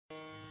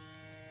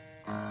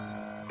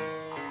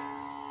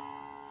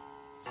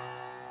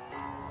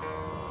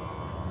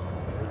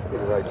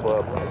right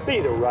club. Be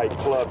the right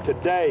club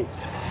today.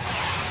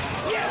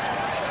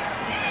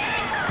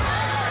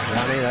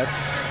 Johnny,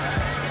 that's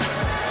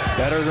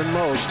better than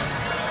most.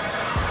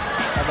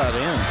 How about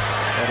in?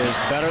 That is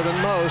better than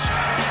most.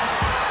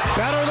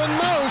 Better than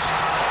most!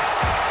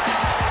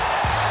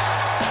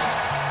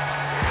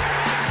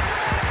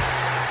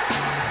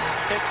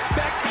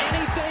 Expect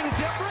anything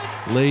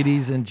different?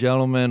 Ladies and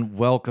gentlemen,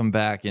 welcome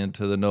back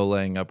into the No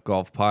Laying Up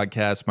Golf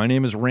Podcast. My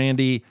name is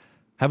Randy.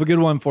 Have a good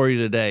one for you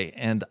today.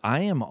 And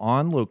I am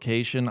on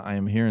location. I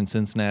am here in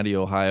Cincinnati,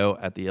 Ohio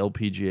at the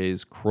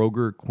LPGA's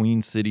Kroger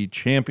Queen City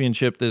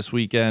Championship this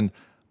weekend.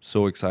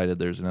 So excited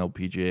there's an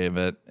LPGA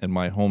event in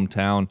my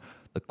hometown.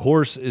 The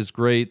course is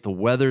great. The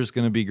weather's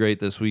going to be great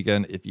this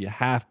weekend. If you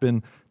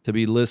happen to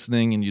be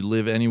listening and you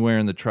live anywhere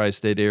in the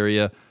tri-state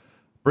area,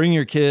 bring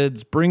your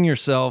kids, bring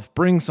yourself,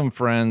 bring some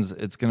friends.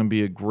 It's going to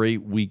be a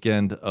great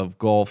weekend of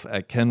golf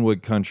at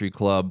Kenwood Country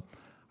Club.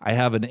 I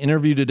have an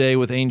interview today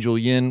with Angel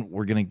Yin.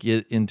 We're going to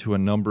get into a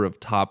number of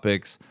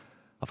topics.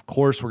 Of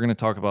course, we're going to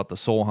talk about the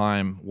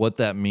Solheim, what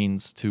that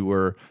means to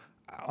her.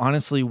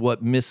 Honestly,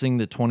 what missing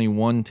the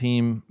 21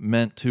 team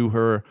meant to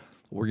her.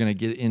 We're going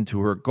to get into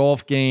her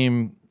golf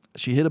game.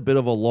 She hit a bit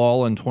of a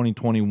lull in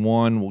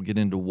 2021. We'll get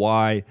into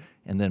why,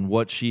 and then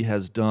what she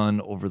has done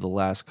over the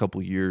last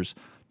couple years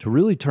to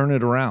really turn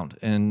it around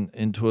and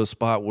into a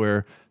spot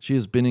where she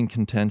has been in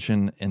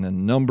contention in a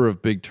number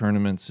of big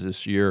tournaments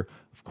this year.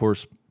 Of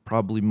course,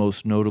 probably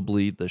most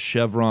notably the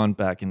Chevron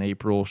back in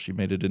April. She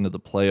made it into the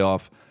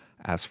playoff.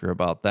 Ask her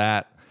about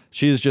that.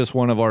 She is just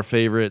one of our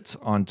favorites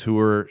on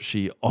tour.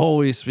 She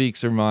always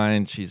speaks her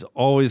mind. She's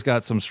always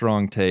got some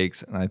strong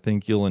takes, and I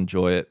think you'll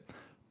enjoy it.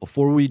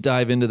 Before we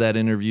dive into that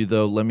interview,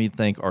 though, let me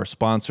thank our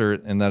sponsor,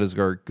 and that is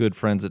our good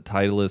friends at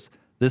Titleist.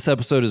 This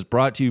episode is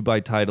brought to you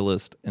by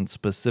Titleist, and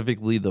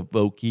specifically the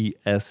Vokey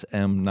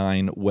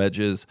SM9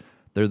 wedges.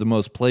 They're the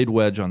most played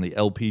wedge on the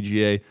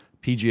LPGA,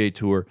 PGA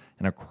Tour,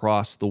 and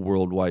across the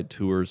worldwide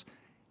tours.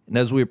 And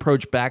as we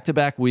approach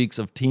back-to-back weeks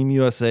of Team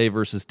USA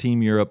versus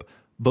Team Europe,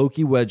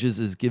 Vokey Wedges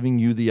is giving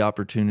you the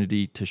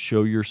opportunity to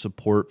show your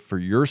support for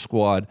your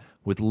squad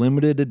with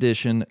limited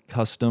edition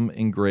custom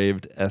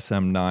engraved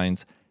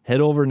SM9s.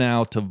 Head over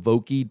now to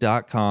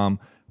Vokey.com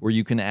where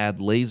you can add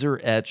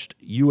laser-etched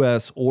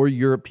U.S. or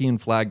European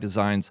flag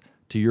designs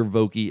to your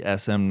Vokey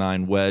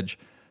SM9 wedge.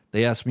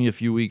 They asked me a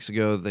few weeks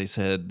ago, they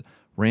said,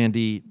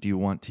 Randy, do you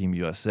want Team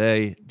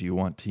USA? Do you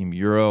want Team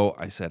Euro?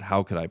 I said,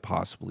 how could I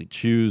possibly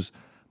choose?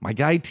 My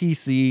guy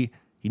TC,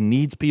 he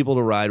needs people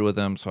to ride with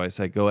him, so I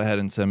said, go ahead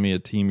and send me a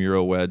Team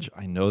Euro wedge.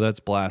 I know that's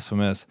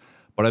blasphemous,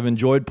 but I've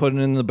enjoyed putting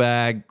it in the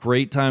bag.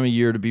 Great time of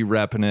year to be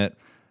repping it.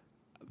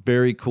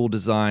 Very cool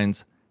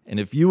designs. And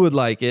if you would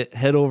like it,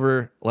 head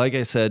over, like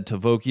I said, to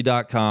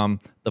Vokey.com.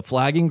 The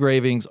flag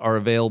engravings are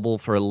available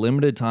for a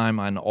limited time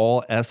on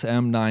all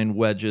SM9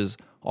 wedges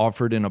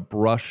offered in a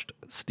brushed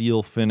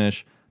steel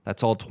finish.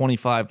 That's all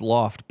 25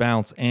 loft,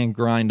 bounce, and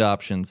grind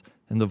options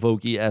in the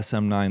Vokey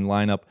SM9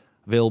 lineup,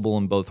 available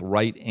in both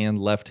right and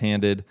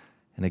left-handed.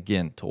 And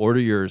again, to order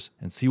yours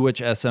and see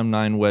which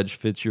SM9 wedge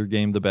fits your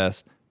game the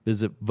best,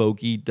 visit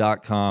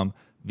Vokey.com,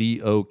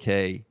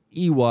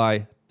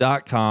 Vokey.com.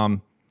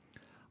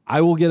 I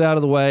will get out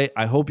of the way.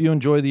 I hope you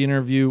enjoy the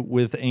interview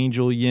with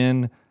Angel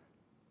Yin.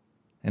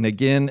 And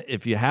again,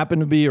 if you happen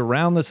to be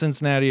around the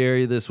Cincinnati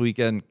area this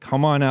weekend,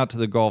 come on out to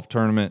the golf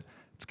tournament.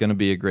 It's going to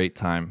be a great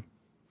time.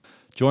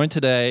 Joined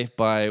today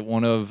by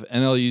one of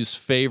NLU's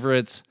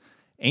favorites,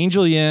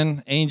 Angel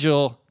Yin.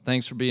 Angel,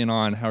 thanks for being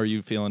on. How are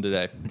you feeling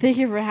today? Thank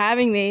you for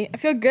having me. I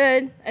feel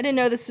good. I didn't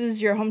know this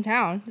was your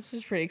hometown. This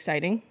is pretty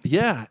exciting.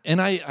 Yeah,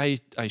 and I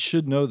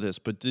should know this,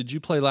 but did you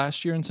play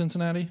last year in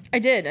Cincinnati? I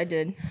did.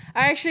 I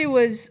actually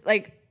was,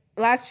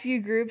 last few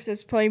groups, I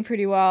was playing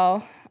pretty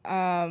well,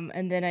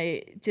 and then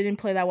I didn't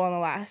play that well on the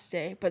last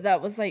day, but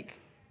that was it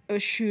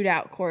was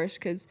shootout course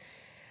because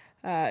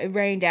it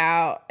rained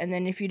out, and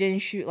then if you didn't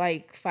shoot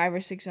 5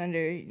 or 6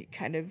 under, you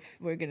kind of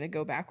were going to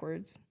go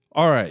backwards.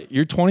 All right,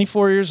 you're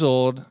 24 years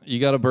old. You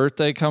got a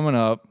birthday coming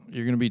up.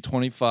 You're going to be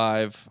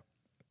 25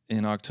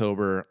 in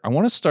October. I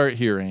want to start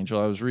here,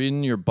 Angel. I was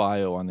reading your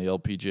bio on the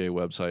LPGA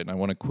website, and I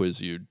want to quiz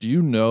you. Do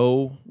you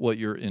know what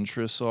your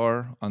interests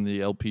are on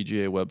the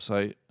LPGA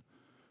website?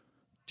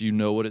 Do you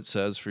know what it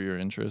says for your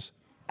interests?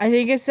 I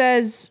think it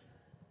says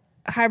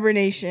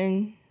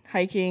hibernation,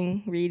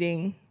 hiking,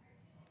 reading,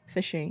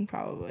 fishing,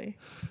 probably.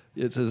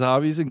 It says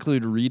hobbies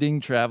include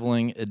reading,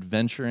 traveling,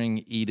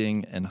 adventuring,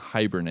 eating, and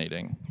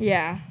hibernating.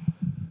 Yeah.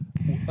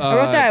 I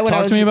wrote that when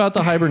Talk to me about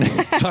the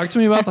hibernation. Talk to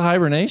me about the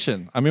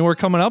hibernation. I mean, we're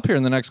coming up here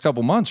in the next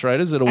couple months, right?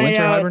 Is it a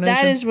winter hibernation?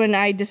 That is when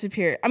I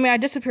disappear. I mean, I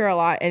disappear a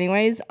lot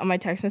anyways on my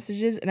text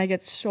messages, and I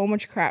get so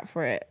much crap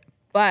for it.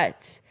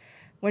 But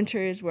winter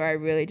is where I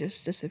really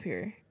just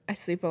disappear. I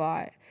sleep a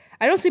lot.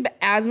 I don't sleep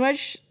as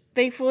much,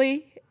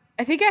 thankfully.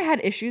 I think I had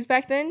issues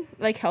back then,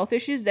 health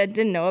issues that I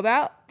didn't know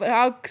about, but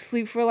I'll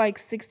sleep for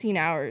 16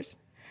 hours.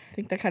 I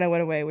think that kind of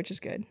went away, which is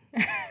good.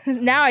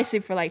 Now I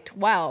sleep for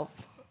 12.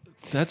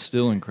 That's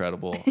still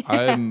incredible.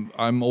 Yeah.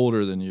 I'm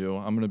older than you.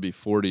 I'm going to be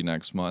 40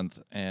 next month,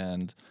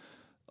 and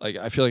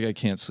I feel like I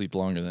can't sleep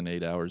longer than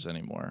 8 hours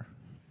anymore.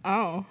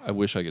 Oh. I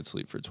wish I could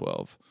sleep for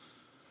 12.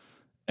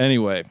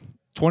 Anyway,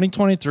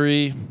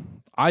 2023,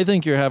 I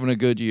think you're having a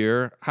good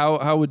year.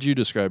 How would you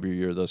describe your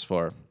year thus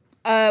far?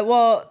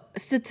 Well,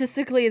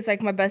 statistically, it's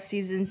like my best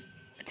season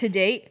to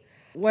date.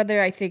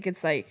 Whether I think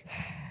it's like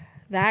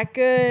that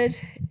good,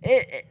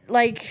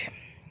 like,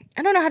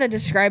 I don't know how to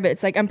describe it.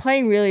 It's like I'm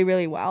playing really,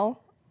 really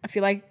well. I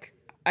feel like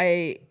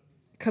I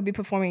could be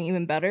performing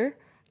even better.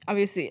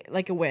 Obviously,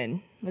 like a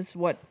win is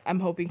what I'm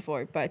hoping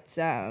for. But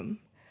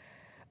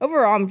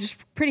overall, I'm just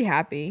pretty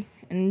happy.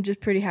 And just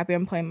pretty happy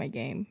I'm playing my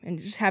game and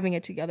just having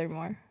it together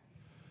more.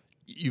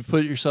 You've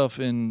put yourself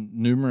in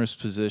numerous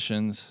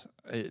positions.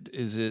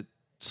 Is it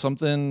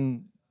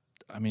something,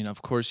 I mean,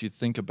 of course you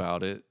think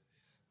about it.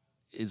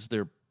 Is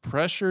there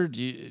pressure?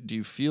 Do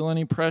you feel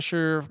any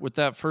pressure with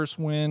that first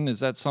win? Is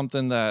that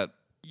something that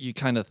you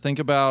kind of think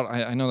about?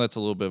 I know that's a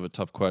little bit of a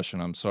tough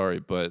question. I'm sorry,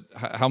 but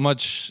how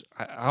much,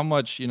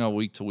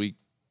 week to week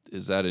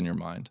is that in your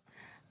mind?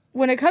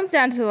 When it comes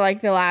down to like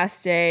the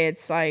last day,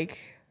 it's like,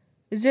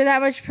 is there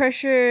that much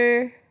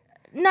pressure?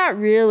 Not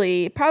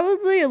really.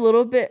 Probably a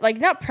little bit, like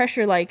not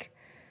pressure, like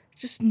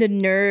just the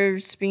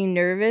nerves, being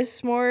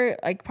nervous more.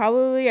 Like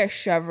probably a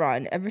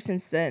chevron. Ever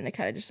since then, it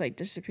kind of just like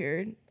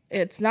disappeared.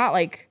 It's not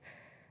like,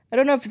 I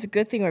don't know if it's a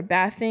good thing or a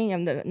bad thing.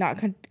 I'm not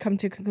come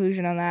to a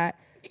conclusion on that.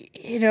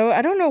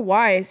 I don't know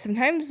why.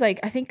 Sometimes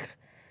like I think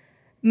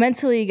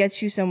mentally it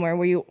gets you somewhere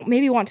where you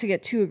maybe want to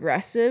get too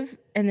aggressive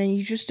and then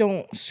you just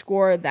don't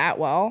score that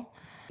well.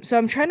 So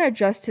I'm trying to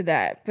adjust to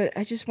that, but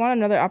I just want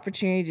another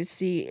opportunity to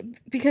see,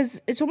 because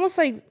it's almost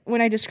like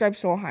when I describe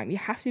Solheim, you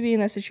have to be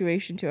in that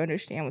situation to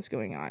understand what's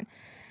going on.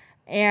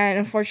 And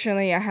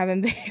unfortunately, I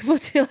haven't been able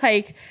to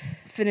like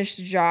finish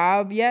the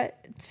job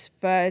yet,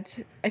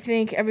 but I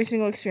think every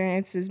single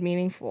experience is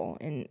meaningful,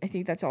 and I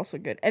think that's also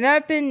good. And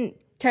I've been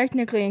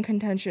technically in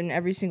contention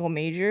every single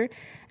major,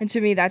 and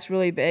to me, that's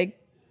really big,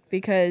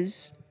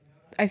 because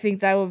I think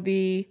that'll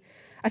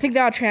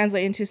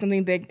translate into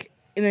something big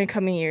in the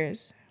coming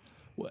years.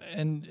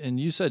 And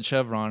you said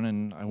chevron,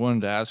 and I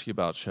wanted to ask you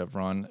about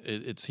chevron.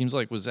 It seems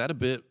like, was that a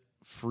bit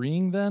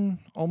freeing then,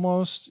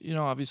 almost?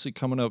 Obviously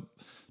coming up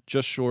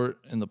just short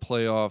in the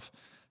playoff.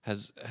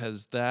 Has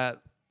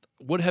that?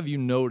 What have you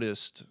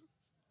noticed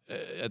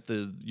at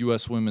the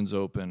U.S. Women's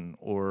Open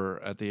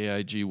or at the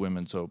AIG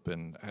Women's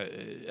Open?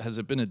 Has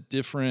it been a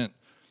different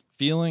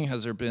feeling?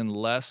 Has there been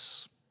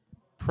less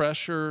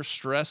pressure,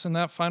 stress in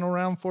that final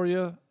round for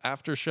you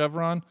after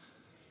chevron?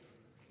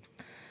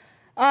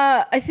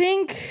 I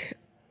think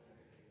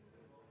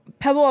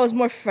Pebble, I was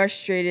more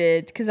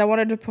frustrated because I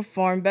wanted to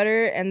perform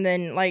better and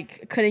then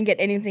like couldn't get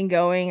anything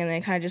going, and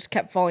then kind of just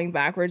kept falling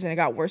backwards, and it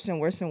got worse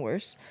and worse and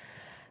worse.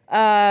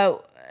 And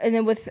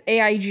then with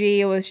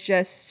AIG, it was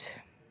just,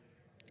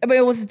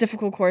 it was a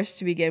difficult course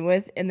to begin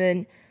with, and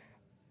then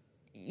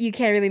you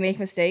can't really make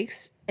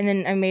mistakes. And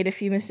then I made a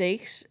few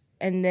mistakes,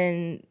 and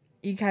then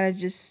you kind of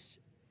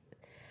just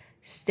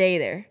stay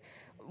there.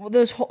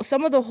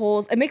 Some of the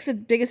holes, it makes the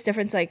biggest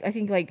difference. Like I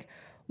think like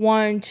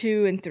 1,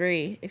 2, and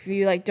 3. If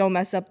you like don't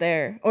mess up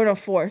there, or no,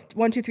 4,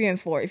 1, 2, 3, and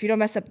 4. If you don't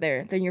mess up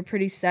there, then you're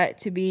pretty set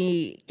to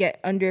get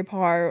under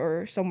par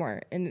or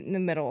somewhere in the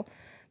middle.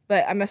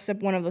 But I messed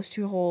up one of those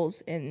 2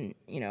 holes, and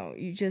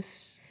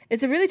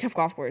it's a really tough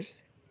golf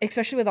course,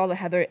 especially with all the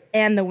heather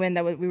and the wind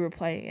that we were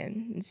playing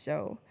in. And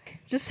so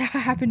just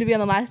happened to be on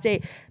the last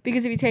day,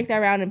 because if you take that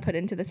round and put it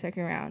into the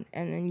second round,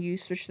 and then you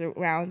switch the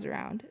rounds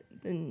around,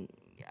 then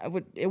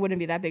it wouldn't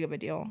be that big of a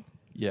deal.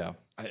 Yeah.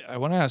 I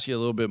want to ask you a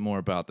little bit more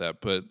about that,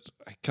 but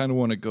I kind of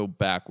want to go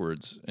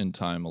backwards in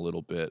time a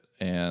little bit.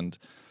 And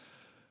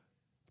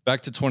back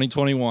to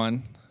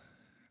 2021,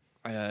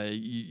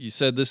 you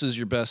said this is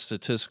your best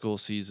statistical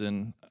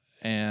season,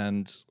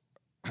 and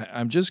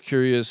I'm just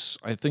curious.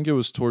 I think it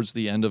was towards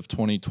the end of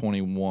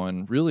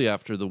 2021, really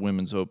after the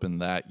Women's Open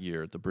that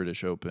year, the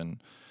British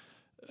Open,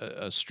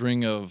 a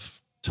string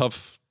of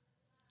tough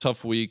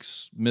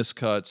weeks,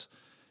 miscuts.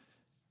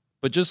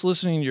 But just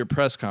listening to your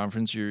press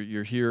conference,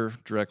 you're here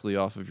directly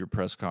off of your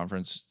press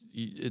conference.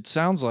 It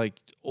sounds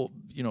like,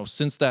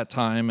 since that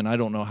time, and I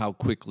don't know how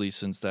quickly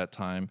since that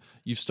time,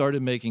 you've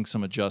started making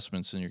some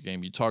adjustments in your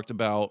game. You talked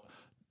about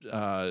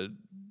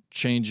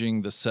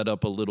changing the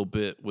setup a little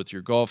bit with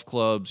your golf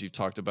clubs. You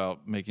talked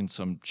about making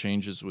some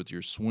changes with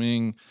your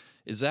swing.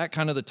 Is that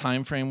kind of the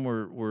time frame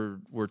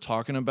we're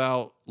talking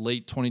about,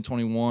 late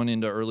 2021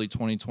 into early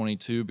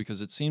 2022?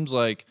 Because it seems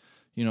like,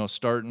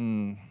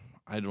 starting,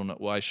 I don't know.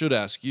 Well, I should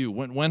ask you,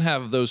 when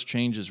have those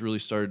changes really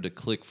started to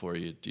click for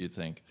you, do you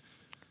think?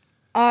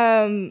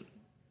 So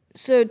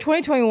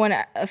 2021,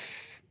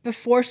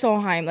 before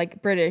Solheim,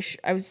 like British,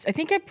 I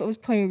think I was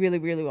playing really,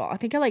 really well. I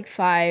think I like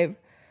 5,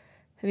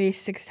 maybe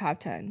 6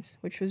 top 10s,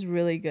 which was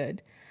really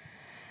good.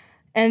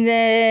 And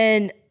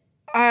then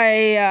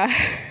I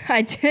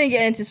didn't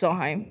get into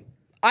Solheim.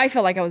 I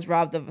felt like I was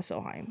robbed of a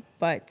Solheim,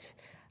 but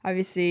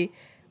obviously,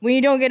 when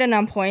you don't get in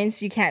on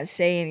points, you can't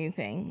say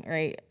anything,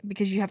 right?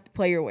 Because you have to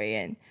play your way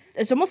in.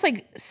 It's almost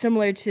like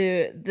similar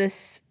to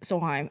this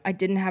Solheim. I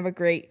didn't have a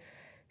great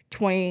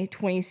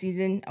 2020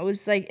 season. I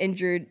was like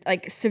injured,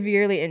 like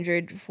severely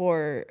injured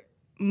for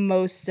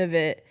most of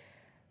it.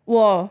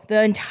 Well,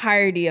 the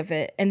entirety of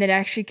it, and then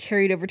actually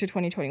carried over to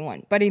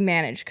 2021. But I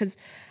managed because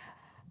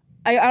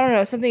I don't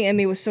know, something in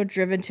me was so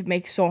driven to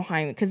make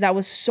Solheim because that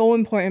was so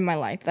important in my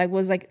life. That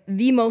was like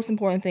the most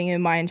important thing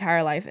in my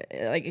entire life,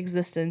 like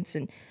existence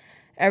and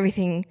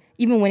everything.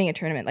 Even winning a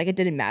tournament, like it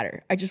didn't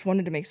matter. I just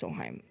wanted to make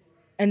Solheim.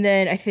 And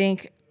then I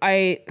think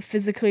I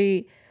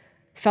physically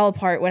fell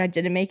apart when I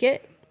didn't make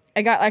it.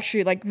 I got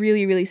actually like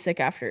really, really sick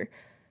after.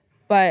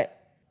 But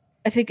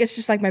I think it's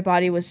just like my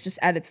body was just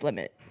at its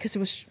limit because it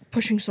was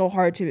pushing so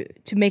hard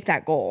to make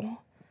that goal.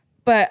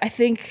 But I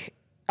think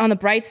on the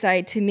bright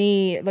side, to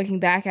me, looking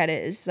back at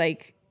it, is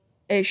like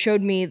it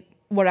showed me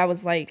what I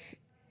was like,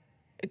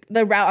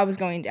 the route I was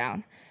going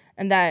down,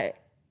 and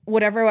that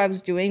whatever I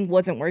was doing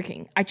wasn't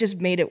working. I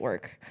just made it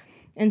work.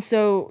 And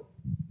so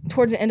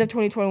towards the end of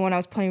 2021, I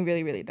was playing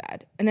really, really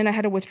bad. And then I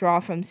had to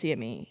withdraw from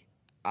CME,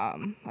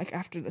 like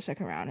after the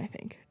second round, I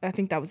think. I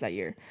think that was that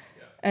year.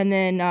 Yeah. And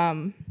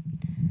then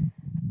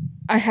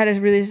I had to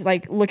really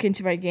like look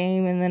into my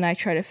game, and then I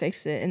tried to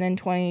fix it. And then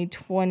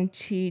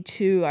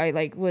 2022, I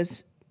like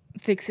was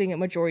fixing a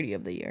majority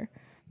of the year.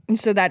 And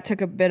so that took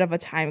a bit of a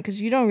time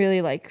because you don't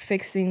really like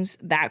fix things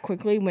that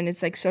quickly when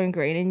it's like so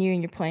ingrained in you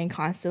and you're playing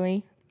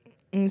constantly.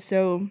 And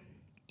so,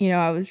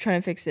 I was trying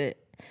to fix it.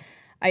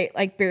 I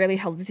like barely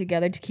held it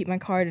together to keep my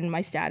card and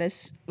my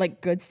status,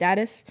 like good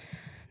status.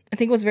 I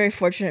think it was very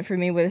fortunate for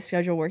me where the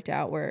schedule worked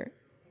out where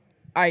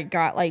I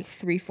got like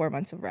 3-4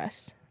 months of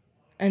rest.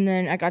 And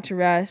then I got to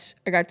rest.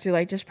 I got to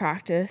like just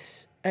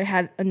practice. I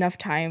had enough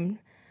time.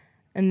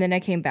 And then I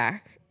came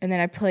back. And then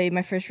I played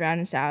my first round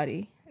in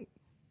Saudi.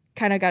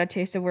 Kind of got a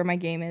taste of where my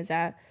game is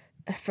at.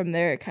 From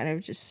there, it kind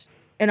of just...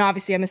 And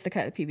obviously, I missed the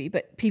cut at PB.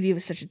 But PB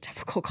was such a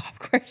difficult golf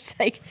course.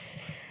 Like,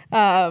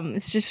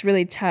 it's just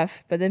really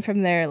tough. But then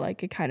from there,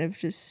 like, it kind of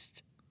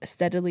just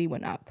steadily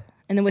went up.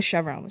 And then with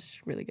Chevron, it was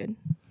really good.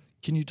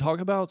 Can you talk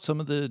about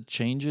some of the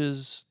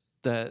changes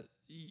that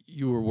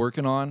you were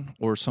working on,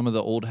 or some of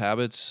the old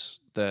habits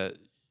that...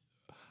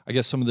 I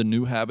guess some of the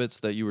new habits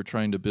that you were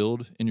trying to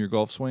build in your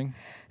golf swing?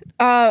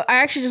 I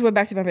actually just went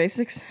back to my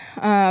basics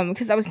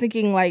because I was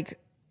thinking, like,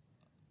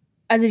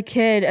 as a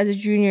kid, as a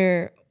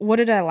junior, what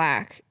did I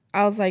lack?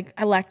 I was like,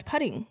 I lacked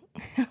putting.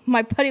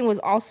 My putting was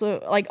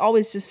also, like,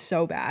 always just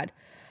so bad.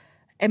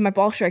 And my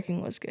ball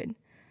striking was good.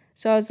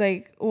 So I was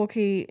like,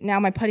 okay, now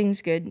my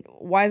putting's good.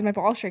 Why is my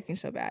ball striking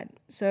so bad?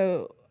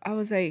 So I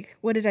was like,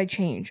 what did I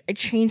change? I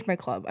changed my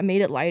club. I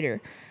made it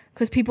lighter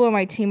because people on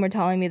my team were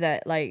telling me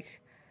that, like,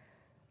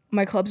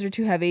 my clubs are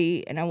too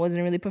heavy and I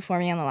wasn't really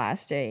performing on the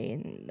last day.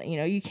 And,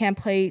 you can't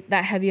play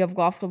that heavy of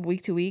golf club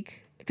week to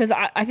week. Because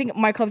I think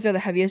my clubs are the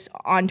heaviest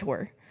on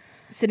tour.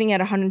 Sitting at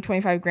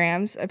 125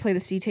 grams, I play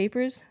the C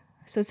tapers.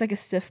 So it's like a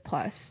stiff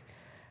plus.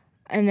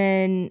 And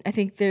then I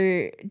think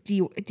they're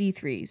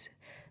D3s.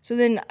 So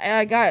then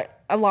I got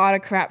a lot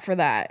of crap for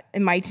that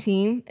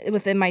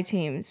within my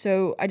team.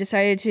 So I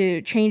decided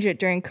to change it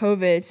during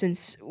COVID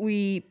since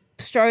we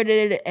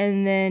started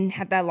and then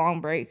had that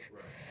long break.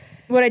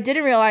 What I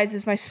didn't realize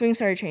is my swing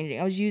started changing.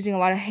 I was using a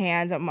lot of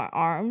hands on my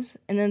arms,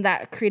 and then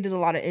that created a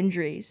lot of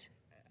injuries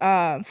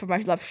for my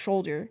left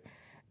shoulder,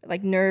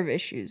 like nerve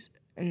issues.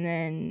 And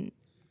then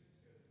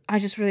I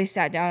just really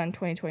sat down in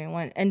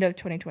 2021, end of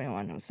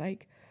 2021. I was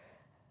like,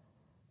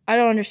 I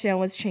don't understand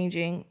what's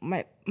changing.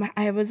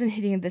 I wasn't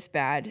hitting it this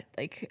bad.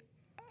 Like,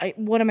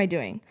 what am I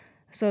doing?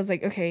 So I was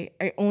like, okay,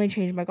 I only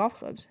changed my golf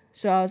clubs.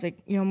 So I was like,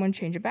 I'm going to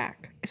change it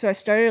back. So I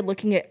started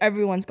looking at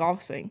everyone's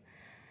golf swing,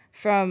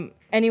 from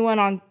anyone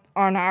on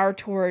our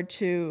tour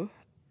to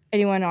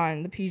anyone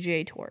on the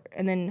PGA tour.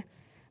 And then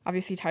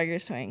obviously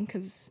Tiger's swing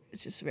because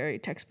it's just very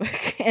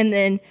textbook. And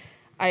then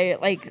I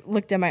like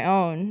looked at my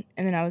own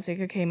and then I was like,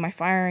 okay, my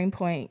firing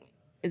point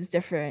is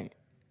different.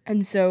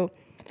 And so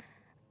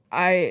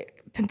I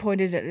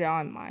pinpointed it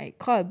on my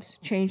clubs,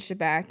 changed it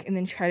back, and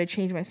then tried to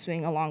change my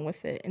swing along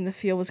with it. And the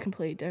feel was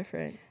completely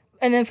different.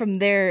 And then from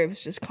there, it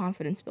was just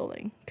confidence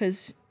building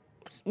because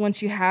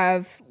once you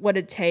have what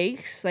it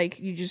takes, like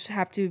you just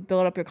have to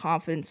build up your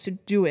confidence to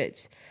do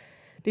it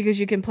because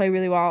you can play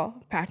really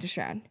well practice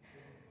round.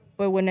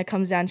 But when it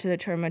comes down to the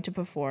tournament to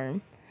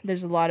perform,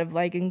 there's a lot of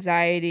like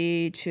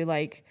anxiety to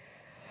like,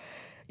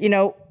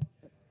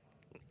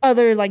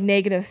 other like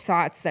negative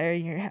thoughts that are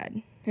in your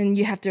head and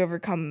you have to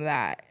overcome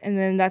that. And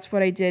then that's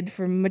what I did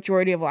for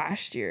majority of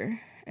last year.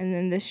 And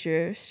then this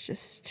year is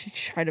just to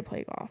try to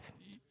play golf.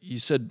 You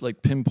said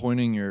like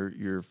pinpointing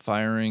your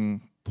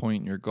firing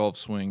point in your golf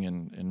swing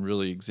and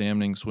really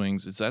examining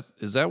swings.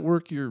 Is that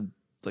work you're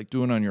like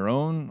doing on your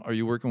own? Are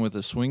you working with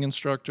a swing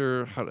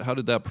instructor? How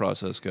did that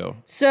process go?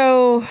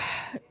 So,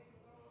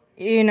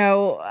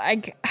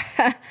 I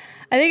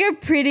think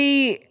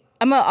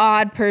I'm an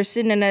odd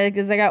person, and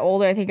as I got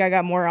older, I think I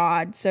got more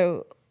odd.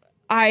 So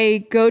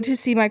I go to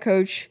see my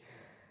coach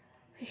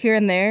here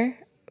and there,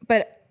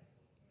 but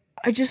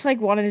I just like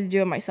wanted to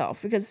do it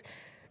myself because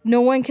no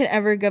one can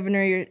ever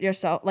governor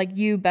yourself, like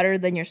you, better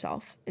than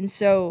yourself. And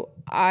so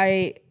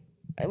I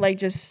like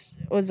just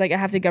was like, I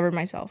have to govern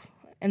myself.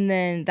 And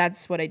then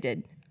that's what I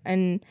did.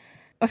 And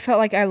I felt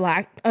like I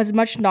lacked as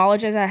much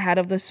knowledge as I had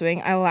of the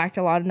swing. I lacked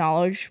a lot of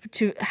knowledge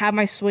to have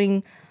my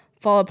swing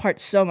fall apart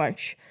so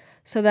much.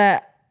 So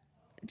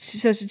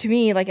to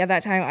me, like at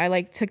that time, I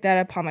like took that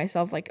upon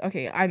myself. Like,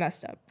 okay, I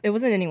messed up. It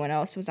wasn't anyone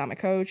else. It was not my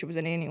coach. It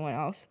wasn't anyone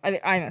else.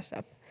 I messed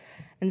up.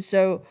 And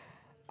so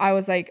I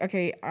was like,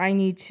 okay, I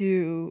need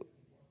to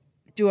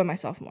do it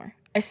myself more.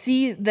 I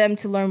see them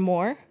to learn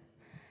more,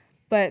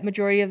 but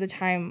majority of the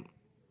time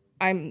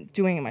I'm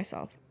doing it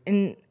myself.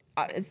 And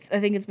I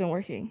think it's been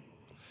working.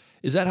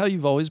 Is that how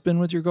you've always been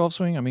with your golf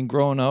swing? I mean,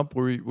 growing up,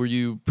 were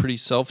you pretty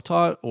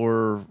self-taught,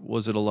 or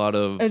was it a lot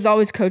of... It was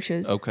always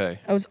coaches. Okay.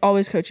 I was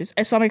always coaches.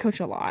 I saw my coach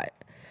a lot.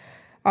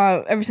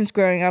 Ever since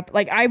growing up.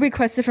 Like, I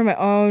requested for my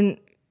own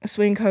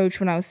swing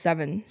coach when I was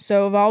 7.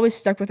 So I've always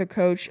stuck with a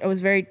coach. I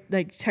was very,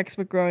 like,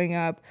 textbook growing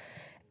up.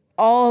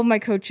 All of my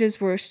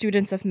coaches were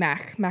students of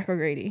Mac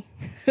O'Grady,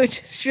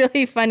 which is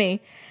really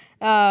funny.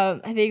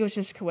 I think it was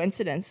just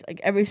coincidence.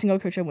 Like, every single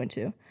coach I went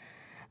to.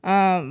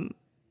 And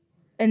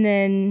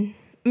then...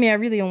 I mean, I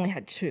really only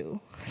had 2,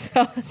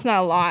 so it's not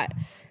a lot.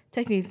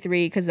 Technically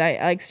 3, because I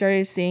like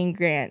started seeing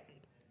Grant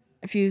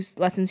a few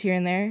lessons here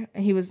and there,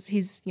 and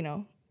he's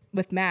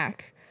with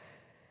Mac.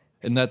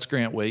 And that's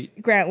Grant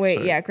Waite? Grant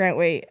Waite, yeah, Grant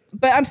Waite.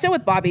 But I'm still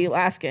with Bobby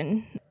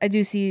Laskin. I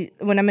do see,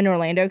 when I'm in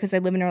Orlando, because I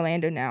live in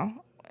Orlando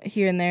now,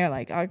 here and there,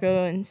 like, I'll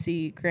go and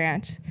see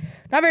Grant.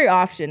 Not very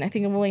often. I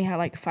think I've only had,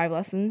 like, 5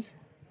 lessons,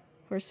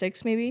 or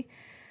 6 maybe.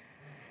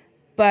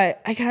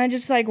 But I kind of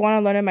just, like, want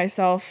to learn it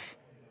myself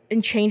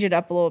and change it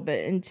up a little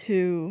bit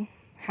into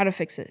how to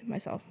fix it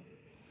myself.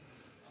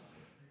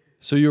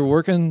 So you're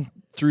working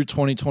through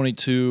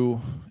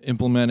 2022,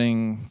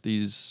 implementing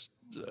these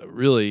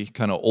really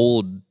kind of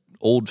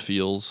old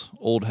feels,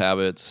 old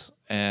habits,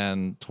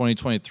 and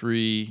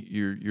 2023,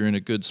 you're in a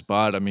good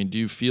spot. I mean, do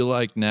you feel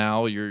like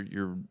now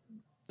you're?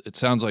 It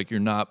sounds like you're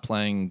not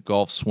playing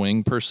golf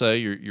swing per se.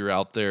 You're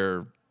out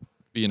there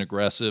being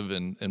aggressive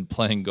and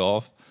playing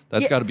golf.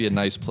 That's got to be a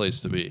nice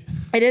place to be.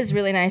 It is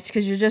really nice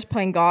because you're just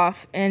playing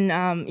golf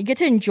and you get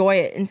to enjoy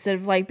it instead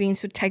of like being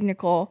so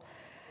technical,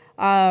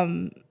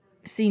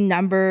 seeing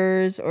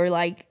numbers or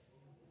like,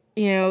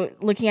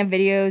 looking at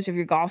videos of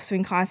your golf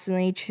swing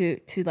constantly to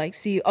like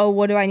see, oh,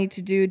 what do I need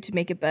to do to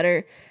make it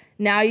better?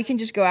 Now you can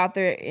just go out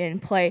there and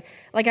play.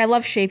 Like I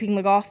love shaping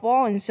the golf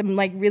ball and so I'm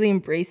like really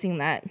embracing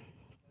that.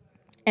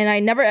 And I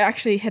never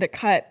actually hit a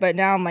cut, but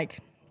now I'm like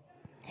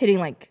hitting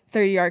like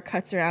 30-yard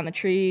cuts around the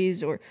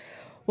trees or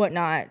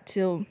whatnot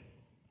to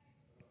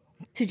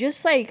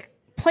just like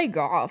play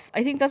golf.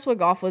 I think that's what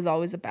golf was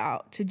always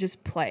about, to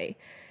just play.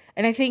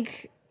 And I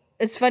think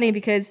it's funny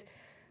because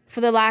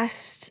for the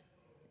last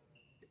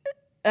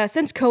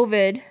since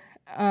COVID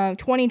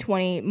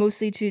 2020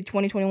 mostly to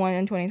 2021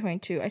 and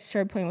 2022, I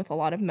started playing with a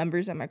lot of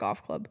members at my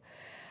golf club,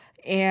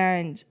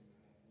 and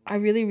I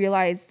really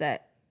realized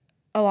that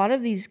a lot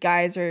of these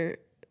guys are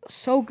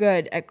so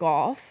good at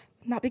golf,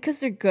 not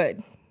because they're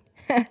good,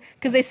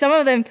 because some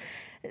of them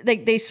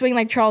they swing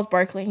like Charles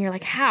Barkley, and you're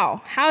like,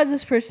 how is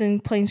this person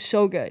playing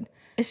so good?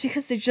 It's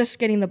because they're just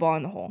getting the ball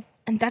in the hole,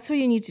 and that's what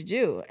you need to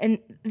do. And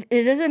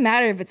it doesn't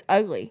matter if it's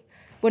ugly.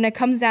 When it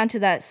comes down to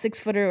that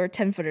 6-footer or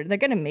 10-footer, they're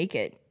gonna make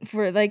it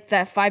for like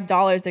that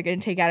 $5 they're gonna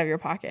take out of your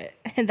pocket,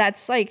 and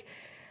that's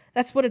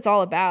what it's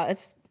all about.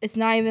 It's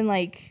not even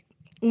like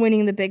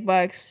winning the big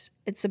bucks.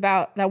 It's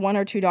about that $1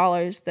 or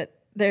 $2 that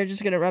they're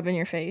just gonna rub in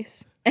your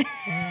face.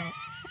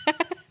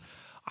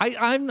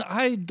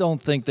 I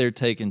don't think they're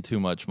taking too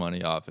much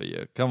money off of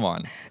you. Come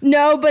on.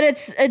 No, but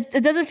it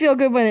doesn't feel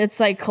good when it's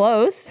like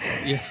close.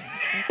 Yeah.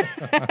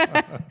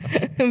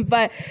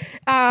 But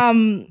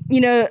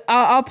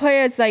I'll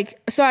play as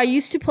like, so I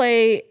used to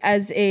play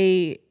as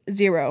a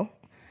 0.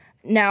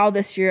 Now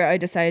this year I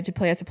decided to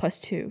play as a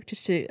 +2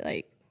 just to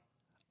like.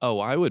 Oh,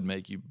 I would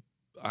make you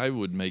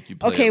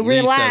play okay, at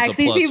relax. least as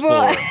a These people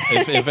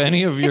 +4. if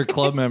any of your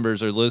club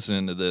members are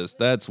listening to this,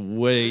 that's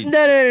way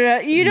No.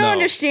 You don't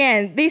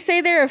understand. They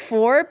say they're a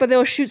 4, but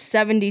they'll shoot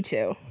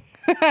 72.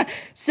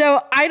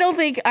 So I don't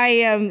think I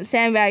am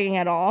sandbagging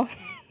at all.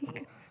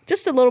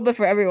 Just a little bit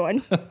for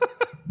everyone.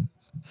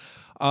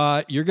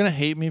 You're going to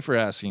hate me for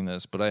asking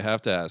this, but I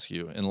have to ask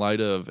you, in light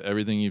of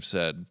everything you've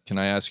said, can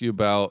I ask you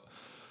about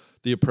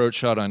the approach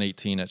shot on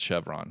 18 at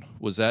Chevron?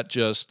 Was that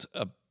just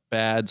a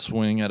bad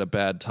swing at a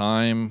bad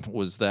time?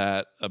 Was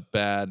that a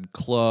bad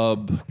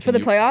club? For the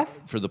playoff?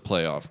 For the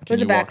playoff. It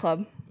was a bad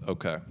club.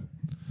 Okay.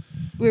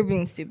 We were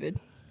being stupid.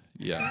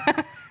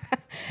 Yeah.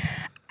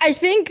 I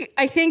think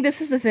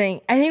this is the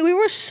thing. I think we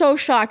were so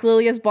shocked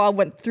Lilia's ball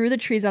went through the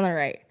trees on the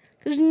right.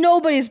 Because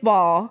nobody's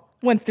ball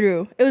went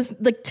through. It was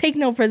like, take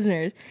no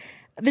prisoners.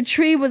 The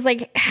tree was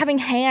like having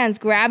hands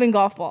grabbing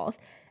golf balls.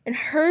 And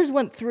hers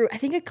went through. I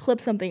think it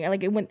clipped something.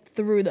 Like it went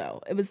through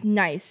though. It was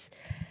nice.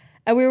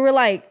 And we were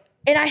like,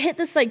 and I hit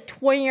this like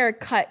 20-yard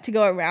cut to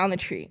go around the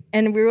tree.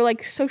 And we were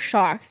like so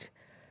shocked.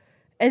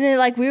 And then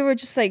like we were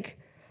just like,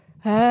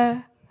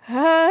 It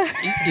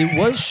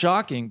was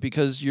shocking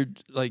because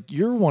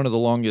you're one of the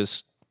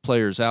longest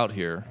players out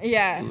here.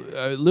 Yeah.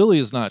 Lily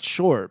is not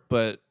short,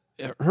 but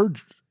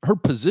her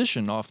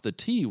position off the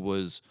tee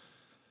was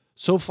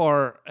so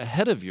far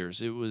ahead of yours.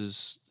 It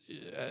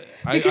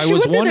I Because she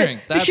was went through wondering.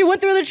 because she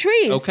went through the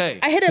trees. Okay.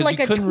 I hit it 'Cause like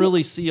you a couldn't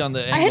really see on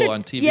the angle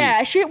on TV.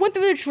 Yeah, she went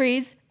through the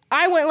trees.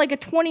 I went like a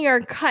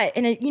 20-yard cut,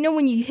 and you know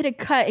when you hit a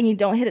cut and you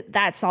don't hit it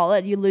that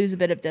solid, you lose a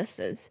bit of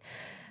distance.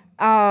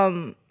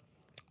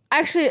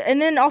 Actually, and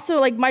then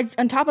also like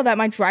on top of that,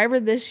 my driver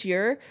this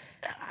year,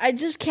 I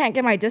just can't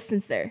get my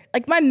distance there.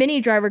 Like my mini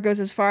driver goes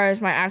as far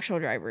as my actual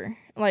driver.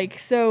 Like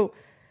so,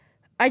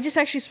 I just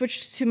actually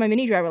switched to my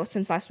mini driver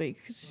since last week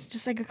because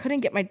just like I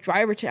couldn't get my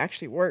driver to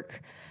actually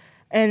work.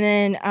 And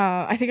then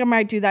I think I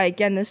might do that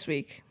again this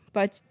week.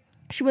 But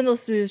she went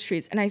through those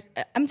trees, and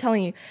I'm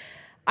telling you,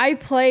 I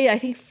played I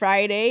think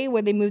Friday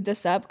when they moved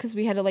us up because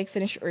we had to like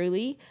finish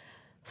early.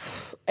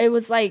 It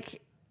was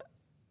like,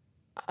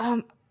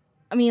 I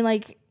mean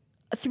like.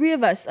 Three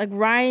of us, like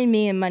Ryan,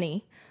 me, and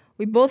Money,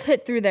 we both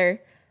hit through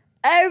there.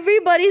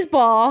 Everybody's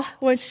ball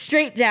went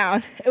straight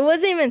down. It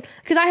wasn't even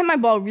because I have my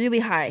ball really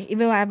high,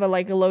 even though I have a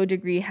low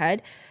degree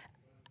head.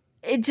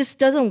 It just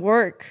doesn't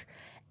work,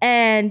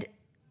 and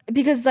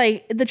because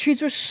like the trees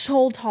were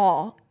so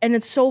tall and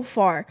it's so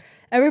far,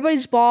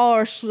 everybody's ball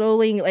are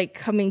slowly like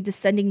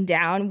descending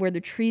down where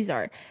the trees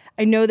are.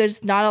 I know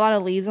there's not a lot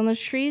of leaves on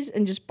those trees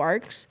and just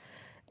barks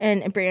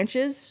and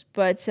branches,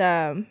 but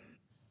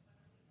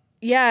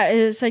yeah,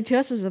 it was like to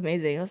us it was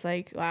amazing. I was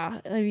like, wow.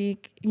 I mean,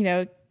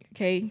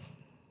 okay,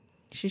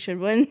 she should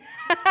win.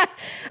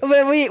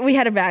 But we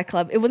had a bad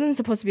club. It wasn't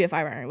supposed to be a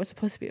 5-iron. It was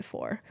supposed to be a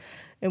 4,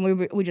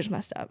 and we just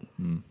messed up.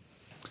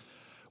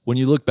 When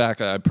you look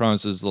back, I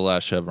promise this is the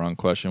last Chevron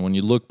question. When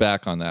you look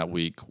back on that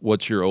week,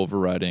 what's your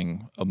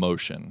overriding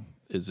emotion?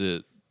 Is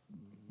it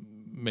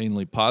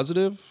mainly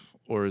positive,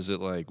 or is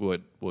it like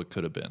what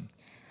could have been?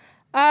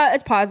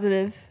 It's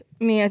positive.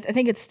 I mean, I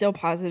think it's still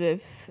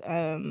positive.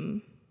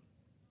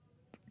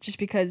 Just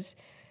because,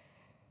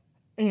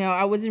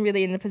 I wasn't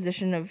really in the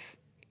position of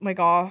my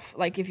golf.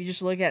 Like, if you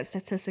just look at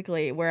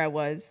statistically where I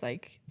was,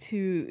 like,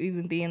 to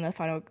even be in the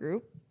final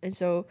group. And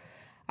so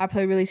I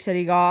played really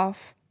steady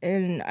golf,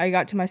 and I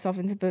got to myself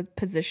into the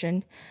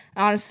position.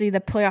 Honestly, the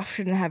playoff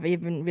shouldn't have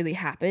even really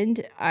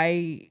happened.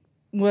 I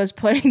was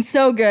playing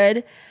so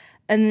good,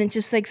 and then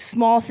just, like,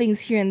 small things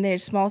here and there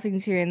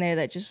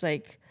that just,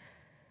 like,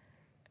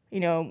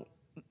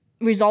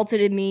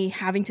 resulted in me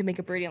having to make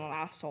a birdie on the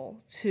last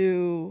hole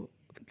to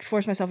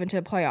force myself into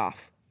a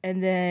playoff,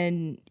 and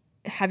then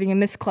having a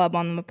missed club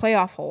on the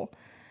playoff hole.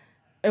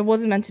 It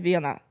wasn't meant to be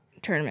on that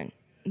tournament.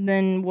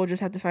 Then we'll just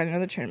have to find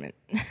another tournament.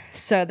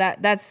 So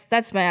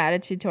that's my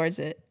attitude towards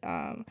it.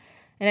 And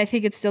I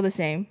think it's still the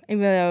same,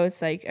 even though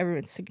it's like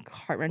everyone's like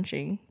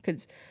heart-wrenching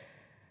because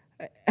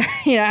I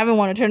haven't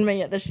won a tournament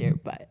yet this year,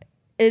 but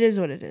it is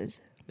what it is.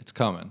 It's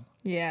coming.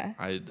 Yeah.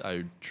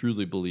 I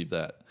truly believe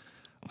that.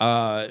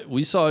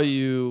 We saw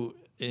you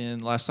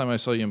last time I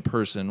saw you in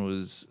person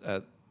was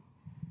at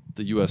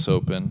the U.S.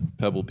 Open,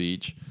 Pebble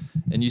Beach,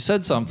 and you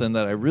said something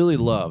that I really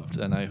loved,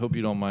 and I hope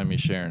you don't mind me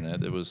sharing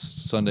it. It was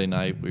Sunday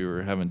night. We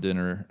were having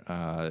dinner.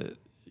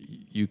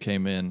 You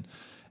came in,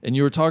 and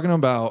you were talking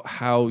about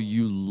how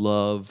you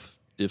love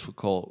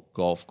difficult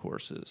golf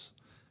courses,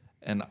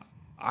 and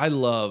I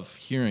love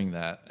hearing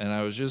that, and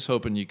I was just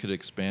hoping you could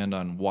expand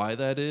on why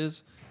that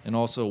is, and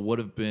also what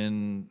have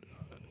been,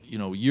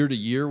 year to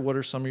year, what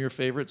are some of your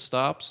favorite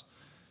stops?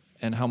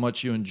 And how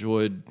much you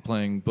enjoyed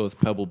playing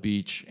both Pebble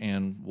Beach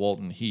and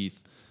Walton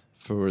Heath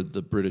for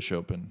the British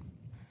Open.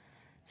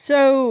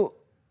 So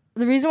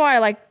the reason why I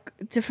like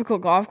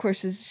difficult golf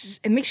courses is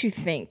it makes you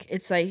think.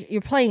 It's like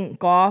you're playing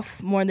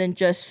golf more than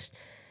just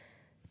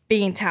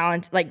being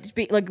talented,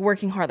 like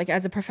working hard, like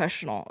as a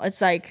professional.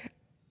 It's like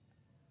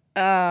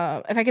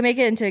if I can make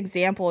it into an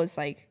example, it's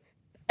like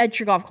at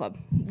your golf club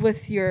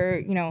with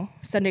your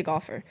Sunday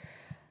golfer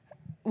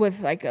with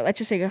like let's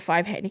just say a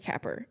 5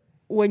 handicapper.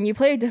 When you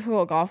play a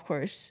difficult golf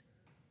course,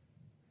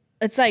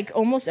 it's like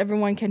almost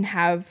everyone can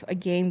have a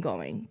game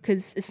going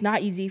because it's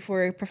not easy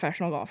for a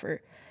professional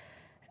golfer,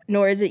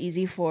 nor is it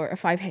easy for a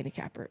 5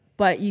 handicapper.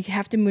 But you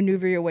have to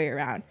maneuver your way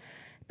around.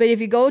 But if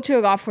you go to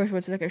a golf course where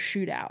it's like a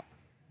shootout,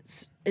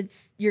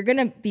 you're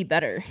gonna be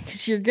better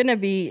because you're gonna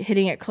be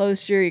hitting it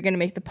closer. You're gonna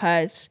make the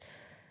putts,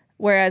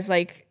 whereas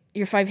like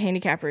your 5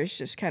 handicapper is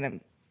just kind of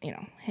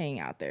hanging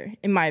out there,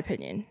 in my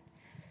opinion.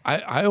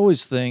 I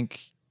always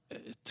think,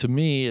 to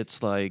me,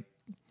 it's like.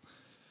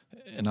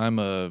 And I'm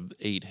a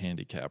 8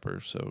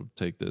 handicapper, so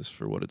take this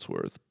for what it's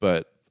worth.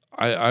 But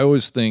I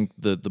always think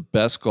that the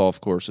best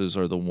golf courses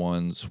are the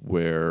ones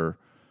where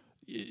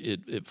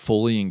it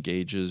fully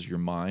engages your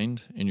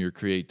mind and your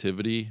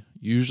creativity.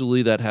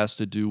 Usually that has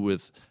to do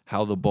with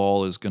how the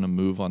ball is going to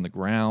move on the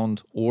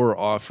ground or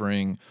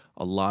offering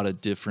a lot of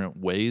different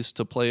ways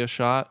to play a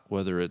shot,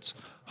 whether it's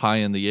high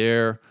in the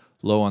air,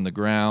 low on the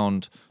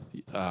ground.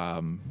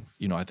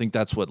 I think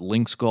that's what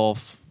links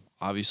golf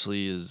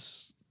obviously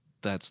is.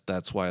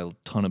 That's why a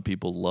ton of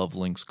people love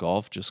links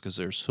golf, just because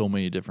there's so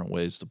many different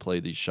ways to play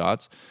these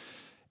shots.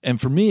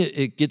 And for me,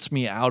 it gets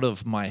me out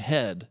of my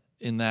head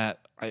in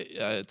that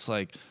it's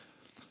like,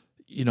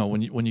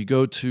 when you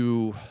go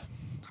to,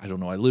 I don't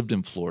know, I lived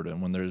in Florida,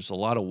 and when there's a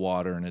lot of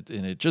water and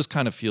it just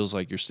kind of feels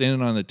like you're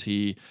standing on the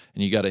tee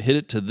and you got to hit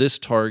it to this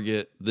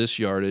target, this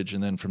yardage,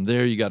 and then from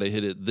there you got to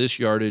hit it this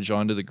yardage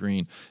onto the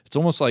green. It's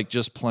almost like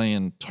just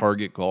playing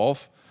target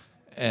golf.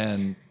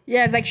 And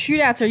yeah, like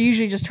shootouts are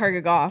usually just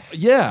target golf.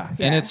 Yeah.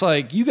 And it's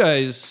like you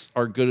guys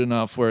are good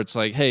enough where it's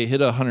like, hey,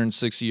 hit a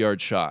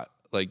 160-yard shot.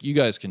 Like you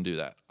guys can do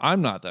that.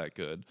 I'm not that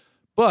good.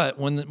 But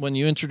when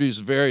you introduce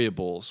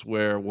variables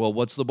where, well,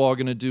 what's the ball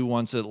going to do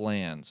once it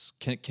lands?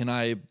 Can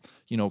I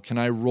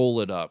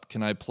roll it up?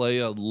 Can I play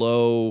a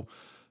low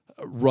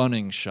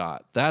running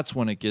shot? That's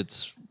when it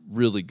gets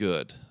really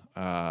good.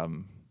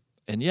 And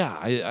yeah,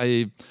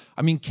 I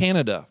mean,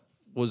 Canada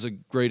was a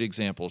great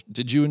example.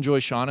 Did you enjoy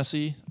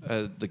Shaughnessy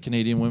at the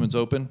Canadian Women's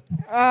Open?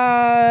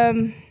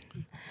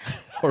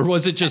 Or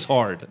was it just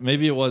hard?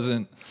 Maybe it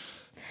wasn't.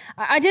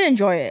 I did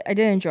enjoy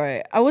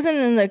it. I wasn't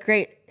in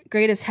the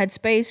greatest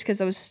headspace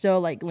because I was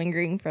still like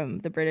lingering from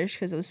the British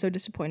because I was so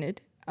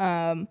disappointed.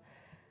 But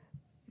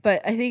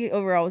I think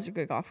overall it was a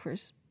good golf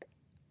course.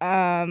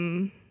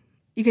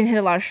 You can hit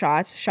a lot of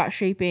shots, shot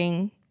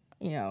shaping,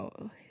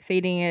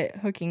 fading it,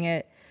 hooking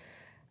it.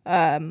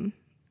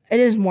 It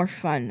is more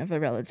fun of a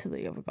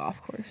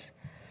golf course.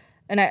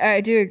 And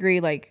I do agree,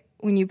 like,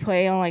 when you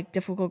play on, like,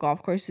 difficult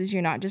golf courses,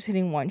 you're not just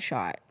hitting one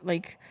shot,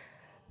 like,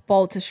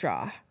 ball to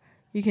straw.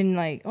 You can,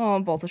 like,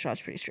 ball to straw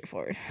is pretty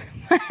straightforward.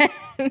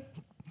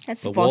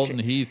 That's but Walton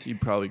Heath, you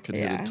probably could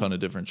hit a ton of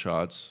different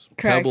shots.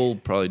 Correct. Pebble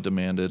probably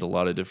demanded a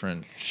lot of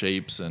different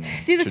shapes and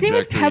See, the thing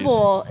with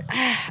Pebble,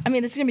 I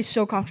mean, this is going to be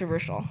so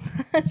controversial.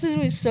 This is going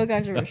to be so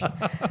controversial.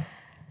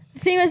 The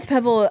thing with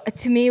Pebble,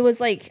 to me, was,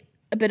 like,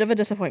 a bit of a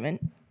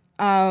disappointment.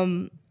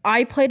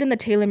 I played in the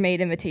TaylorMade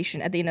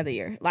invitation at the end of the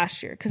year,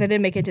 last year, because I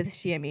didn't make it to the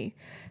CME.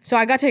 So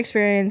I got to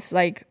experience,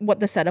 like,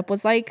 what the setup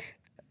was like.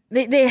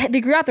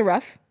 They grew out the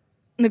rough,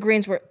 and the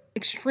greens were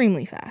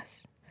extremely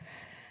fast.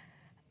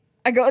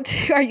 I go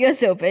to our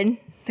U.S. Open.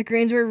 The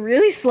greens were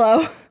really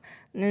slow,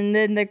 and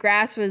then the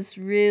grass was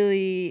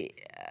really,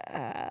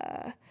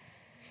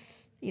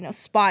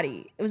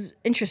 spotty. It was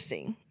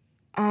interesting.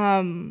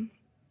 I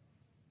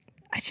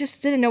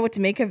just didn't know what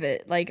to make of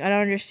it. Like, I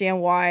don't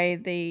understand why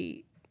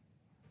they...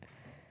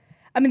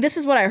 I mean, this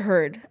is what I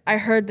heard. I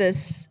heard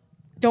this.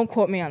 Don't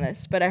quote me on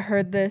this, but I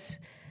heard this.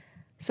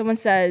 Someone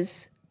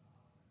says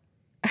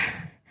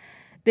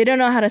they don't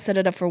know how to set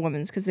it up for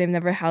women's because they've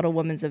never held a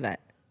women's event.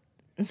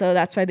 And so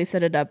that's why they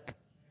set it up.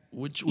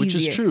 Which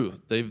is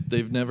true.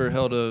 They've never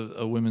held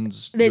a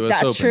women's US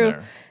that's Open true.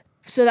 there.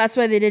 So that's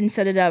why they didn't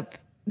set it up.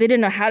 They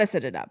didn't know how to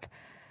set it up.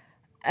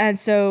 And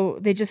so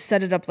they just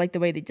set it up like the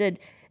way they did.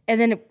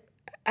 And then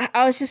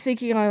I was just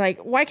thinking, like,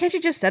 why can't you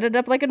just set it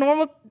up like a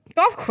normal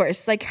golf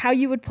course? Like how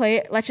you would play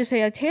it, let's just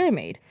say a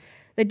TaylorMade.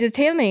 They did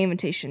TaylorMade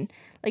invitation.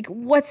 Like,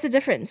 what's the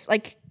difference?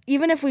 Like,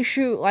 even if we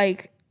shoot,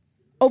 like,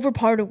 over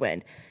par to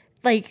win,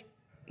 like,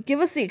 give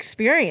us the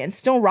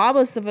experience. Don't rob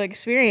us of an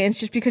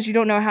experience just because you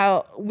don't know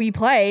how we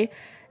play.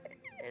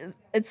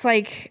 It's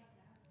like,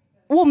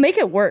 we'll make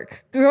it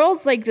work.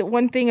 Girls, like, the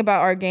one thing about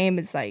our game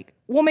is, like,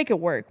 we'll make it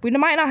work. We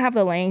might not have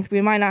the length.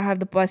 We might not have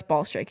the best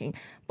ball striking.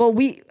 But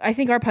I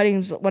think our putting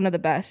is one of the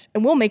best.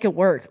 And we'll make it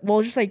work.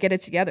 We'll just, like, get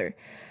it together.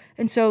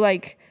 And so,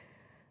 like,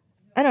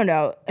 I don't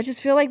know. I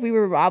just feel like we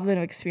were robbed of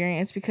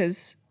experience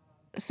because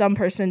some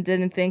person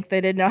didn't think they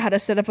didn't know how to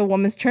set up a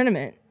women's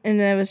tournament. And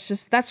it was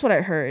just, that's what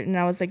I heard. And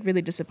I was, like,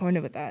 really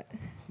disappointed with that.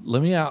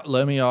 Let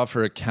me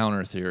offer a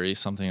counter theory,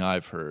 something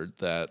I've heard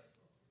that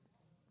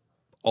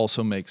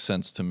also makes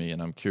sense to me,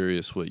 and I'm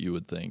curious what you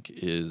would think,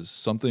 is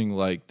something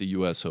like the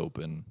U.S.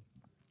 Open,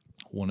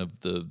 one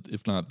of the,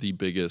 if not the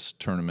biggest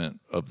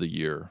tournament of the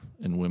year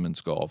in women's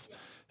golf.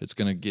 It's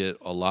going to get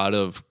a lot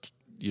of,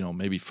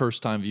 maybe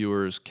first-time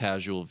viewers,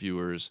 casual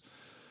viewers.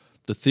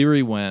 The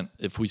theory went,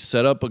 if we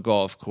set up a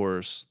golf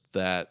course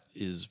that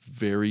is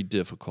very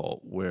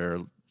difficult, where,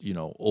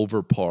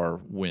 over par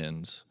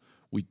wins,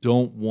 we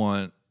don't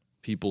want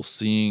people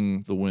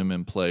seeing the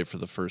women play for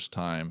the first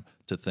time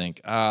to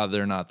think,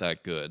 they're not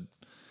that good.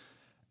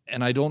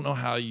 And I don't know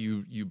how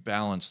you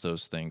balance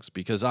those things,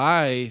 because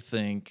I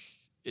think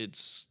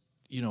it's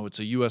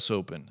a U.S.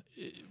 Open.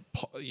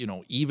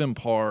 Even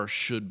par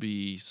should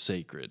be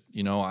sacred.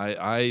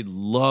 I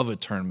love a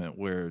tournament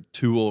where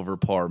 2 over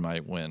par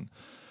might win.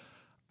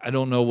 I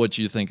don't know what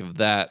you think of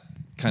that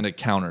kind of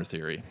counter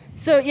theory.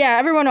 So yeah,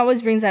 everyone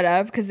always brings that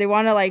up because they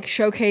want to, like,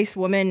 showcase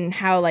women and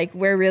how, like,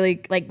 we're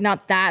really, like,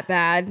 not that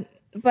bad.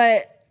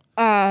 But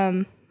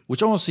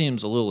which almost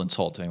seems a little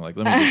insulting. Like,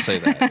 let me just say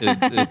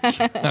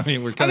that.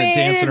 We're kind of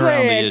dancing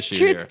around the issue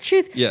here.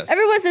 Truth. Yes.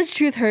 Everyone says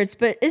truth hurts,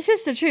 but it's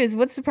just the truth.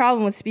 What's the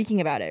problem with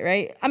speaking about it,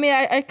 right? I mean,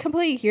 I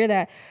completely hear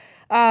that.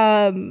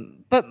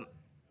 But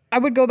I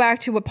would go back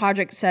to what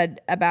Podrick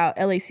said about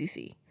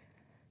LACC.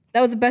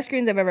 That was the best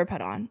greens I've ever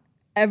put on.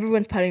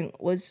 Everyone's putting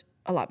was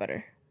a lot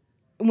better.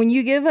 When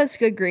you give us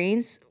good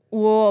greens,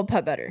 we'll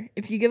putt better.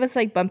 If you give us,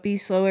 like, bumpy,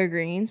 slower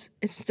greens,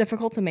 it's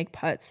difficult to make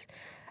putts.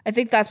 I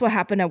think that's what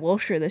happened at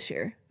Wilshire this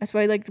year. That's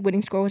why, like, the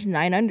winning score was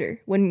 9 under,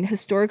 when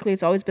historically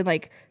it's always been,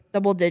 like,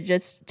 double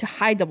digits to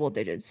high double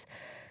digits.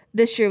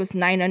 This year was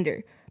 9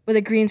 under. but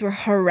the greens were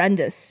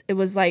horrendous. It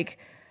was like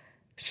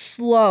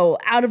slow,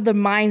 out of the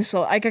mind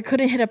slow. Like I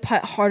couldn't hit a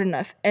putt hard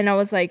enough. And I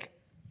was like,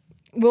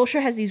 Wilshire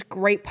has these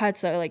great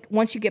putts that like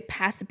once you get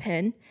past the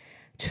pin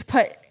to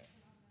putt,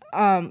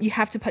 you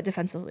have to putt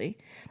defensively.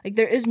 Like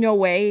there is no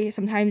way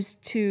sometimes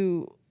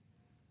to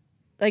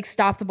like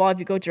stop the ball if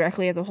you go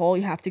directly at the hole.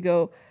 You have to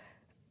go,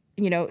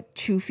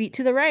 2 feet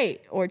to the right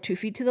or 2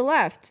 feet to the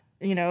left,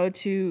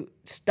 to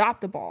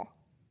stop the ball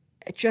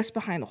just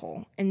behind the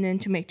hole and then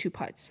to make 2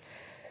 putts.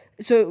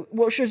 So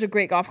Wilshire's a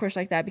great golf course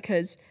like that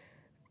because,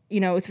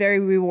 it's very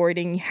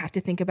rewarding. You have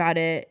to think about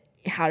it,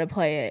 how to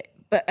play it.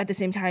 But at the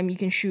same time, you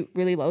can shoot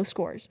really low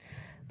scores.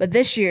 But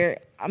this year,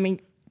 I mean,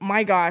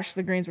 my gosh,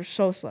 the greens were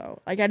so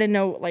slow. Like, I didn't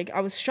know, like,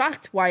 I was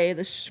shocked why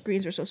the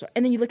greens were so slow.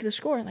 And then you look at the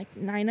score, like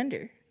 9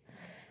 under.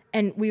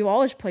 And we've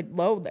always played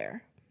low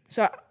there.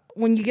 So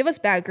when you give us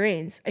bad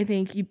greens, I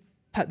think you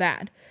putt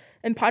bad.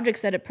 And Podrick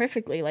said it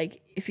perfectly.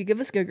 Like, if you give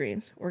us good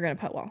greens, we're going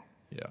to putt well.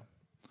 Yeah.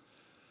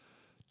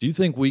 Do you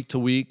think week to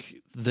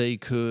week they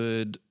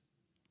could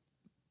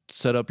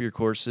set up your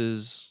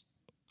courses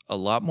a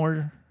lot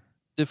more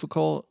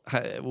difficult?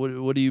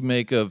 What do you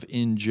make of,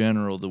 in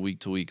general, the week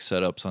to week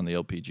setups on the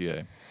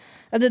LPGA?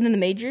 Other than the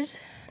majors?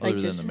 Other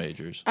than the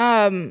majors.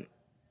 I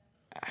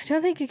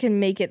don't think it can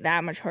make it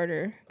that much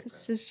harder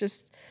because it's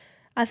just,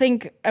 I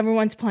think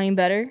everyone's playing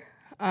better.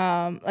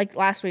 Like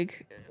last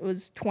week, it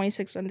was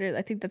 26 under.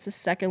 I think that's the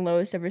second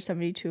lowest ever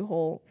 72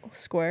 hole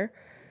square.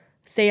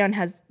 Seon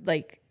has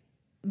like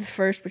the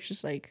first, which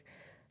is like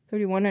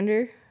 31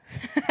 under.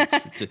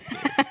 That's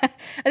ridiculous.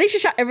 I think she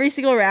shot every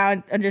single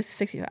round under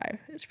 65.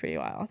 It's pretty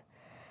wild.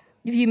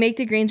 If you make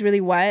the greens really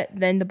wet,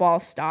 then the ball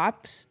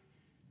stops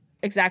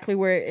exactly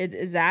where it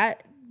is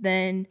at,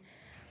 then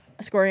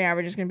a scoring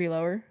average is going to be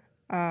lower.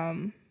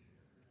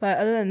 But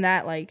other than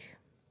that, like,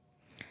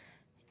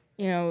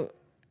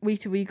 week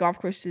to week golf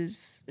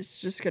courses,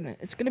 it's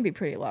gonna be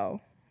pretty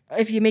low.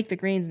 If you make the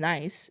greens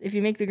nice, if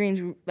you make the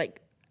greens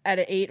like at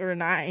an 8 or a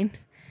 9,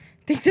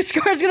 I think the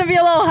score is gonna be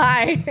a little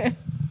high.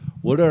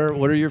 What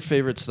are your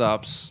favorite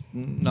stops,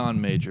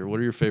 non-major? What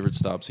are your favorite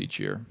stops each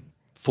year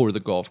for the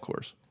golf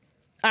course?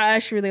 I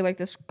actually really like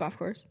this golf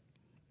course.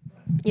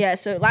 Yeah,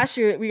 so last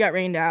year we got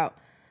rained out.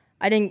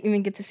 I didn't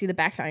even get to see the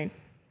back nine.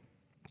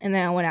 And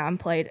then I went out and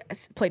played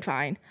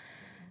fine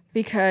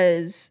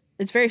because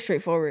it's very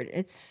straightforward.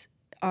 It's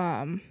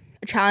a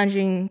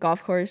challenging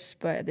golf course,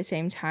 but at the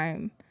same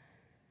time,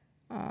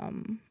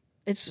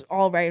 it's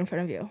all right in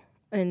front of you.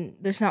 And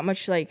there's not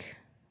much like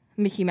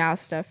Mickey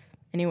Mouse stuff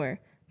anywhere.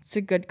 It's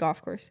a good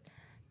golf course.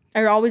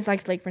 I always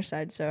liked Lake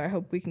Merced, so I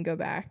hope we can go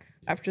back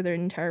after their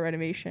entire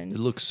renovation. It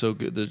looks so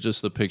good. There's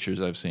just the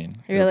pictures I've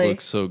seen. Really? It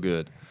looks so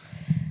good.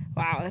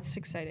 Wow, that's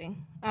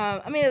exciting.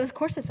 I mean, the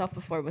course itself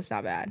before was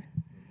not bad.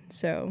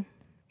 So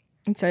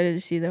I'm excited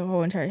to see the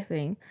whole entire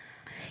thing.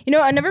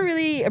 I never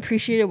really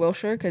appreciated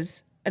Wilshire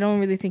because I don't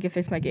really think it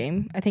fits my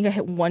game. I think I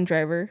hit one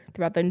driver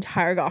throughout the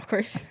entire golf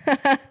course,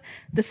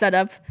 the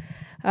setup.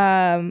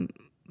 But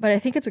I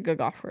think it's a good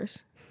golf course,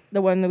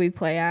 the one that we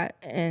play at.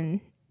 And,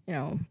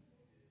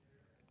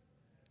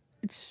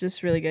 it's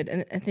just really good.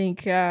 And I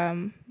think,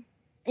 I'm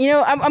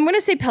going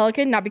to say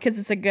Pelican, not because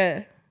it's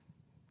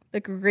the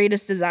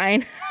greatest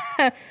design,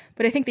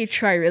 but I think they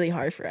try really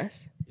hard for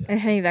us. Yeah. I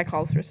think that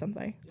calls for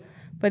something. Yeah.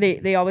 But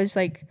they always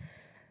like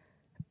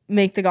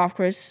make the golf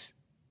course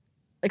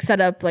like set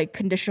up like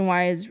condition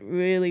wise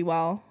really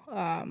well,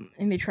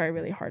 and they try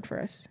really hard for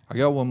us. I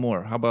got one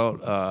more. How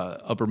about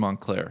Upper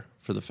Montclair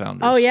for the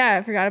Founders? Oh yeah,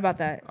 I forgot about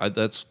that.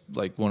 That's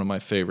like one of my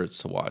favorites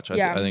to watch.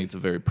 I think it's a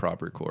very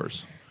proper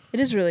course. It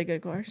is a really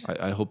good course.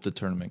 I hope the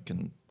tournament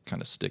can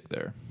kind of stick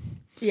there.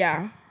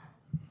 Yeah.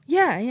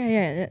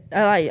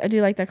 I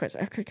do like that course.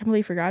 I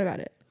completely forgot about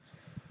it.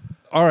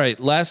 All right,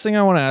 last thing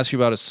I want to ask you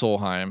about is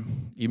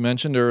Solheim. You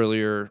mentioned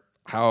earlier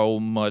how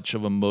much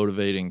of a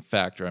motivating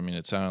factor. I mean,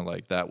 it sounded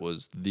like that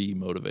was the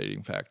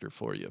motivating factor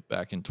for you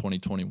back in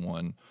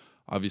 2021.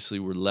 Obviously,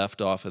 we're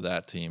left off of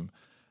that team.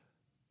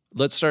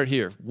 Let's start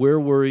here. Where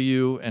were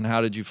you, and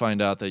how did you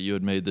find out that you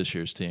had made this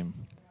year's team?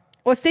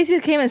 Well, Stacey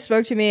came and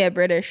spoke to me at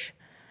British.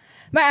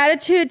 My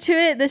attitude to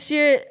it this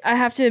year, I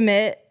have to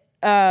admit,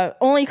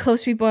 only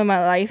close people in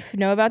my life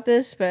know about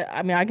this, but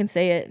I mean, I can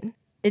say it.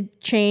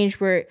 It changed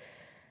where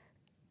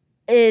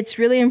it's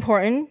really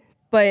important,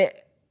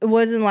 but it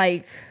wasn't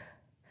like,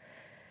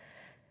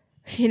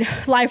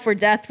 life or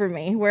death for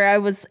me, where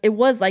it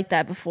was like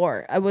that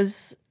before. I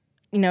was,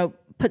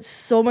 put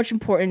so much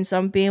importance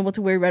on being able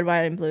to wear red, white,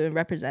 and blue and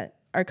represent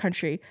our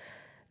country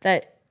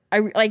that I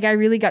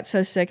really got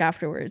so sick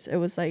afterwards. It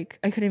was like,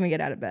 I couldn't even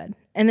get out of bed.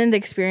 And then the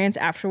experience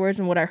afterwards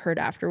and what I heard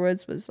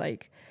afterwards was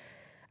like,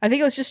 I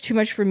think it was just too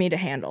much for me to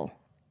handle.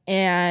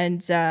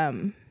 And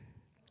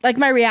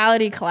my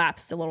reality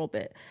collapsed a little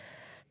bit.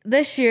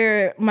 This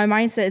year, my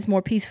mindset is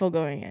more peaceful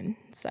going in.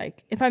 It's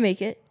like, if I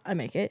make it, I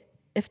make it.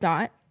 If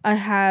not, I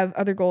have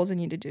other goals I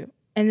need to do.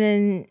 And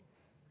then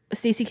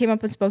Stacey came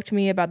up and spoke to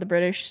me about the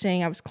British,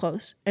 saying I was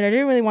close. And I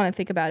didn't really want to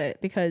think about it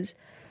because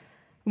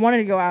I wanted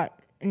to go out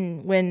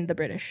and win the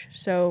British.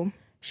 So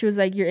she was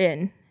like, you're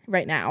in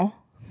right now.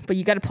 but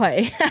you got to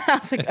play. I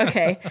was like,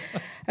 okay,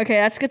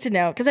 that's good to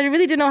know. Because I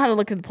really didn't know how to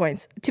look at the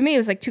points. To me, it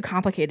was like too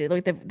complicated.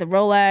 Like the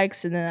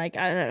Rolex, and then like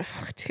I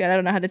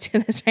don't know how to do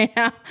this right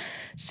now.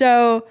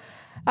 So,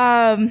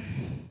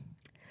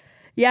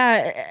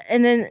 yeah,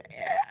 and then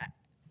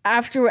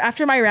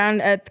after my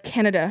round at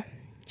Canada,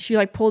 she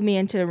like pulled me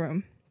into the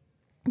room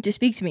to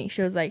speak to me.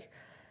 She was like,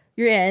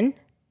 "You're in,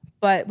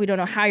 but we don't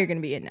know how you're gonna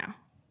be in now."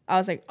 I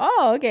was like,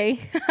 "Oh, okay."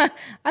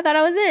 I thought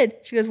I was in.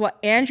 She goes, "Well,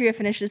 Andrea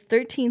finishes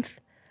 13th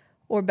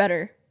or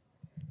better,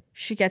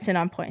 she gets in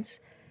on points."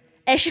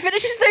 And she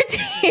finishes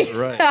 13th.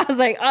 Right. I was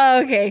like,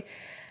 "Oh, okay."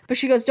 But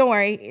she goes, "Don't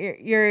worry,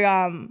 you're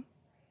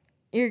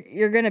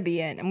gonna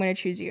be in. I'm gonna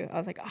choose you." I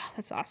was like, "Oh,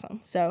 that's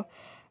awesome." So,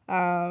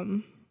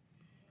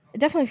 it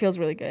definitely feels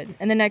really good.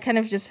 And then I kind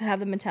of just have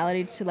the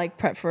mentality to like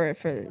prep for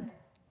it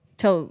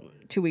till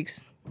 2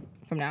 weeks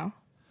from now.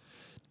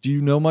 Do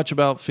you know much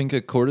about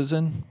Finca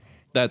Cortizan?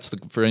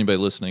 For anybody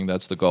listening,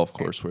 that's the golf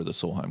course where the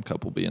Solheim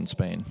Cup will be in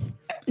Spain.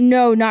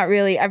 No, not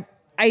really.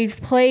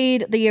 I've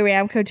played the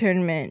Aramco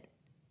tournament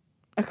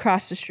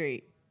across the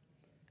street.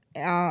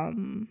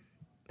 So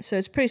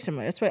it's pretty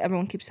similar. That's what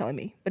everyone keeps telling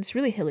me. But it's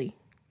really hilly,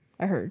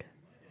 I heard.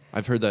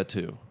 I've heard that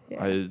too.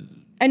 Yeah.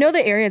 I know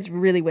the area is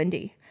really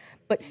windy.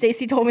 But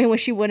Stacy told me when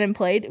she went and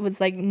played, it was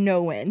like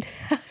no wind.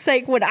 I was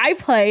like, when I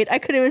played, I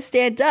couldn't even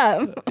stand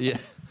up.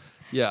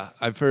 Yeah.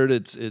 I've heard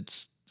it's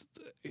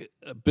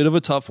a bit of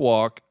a tough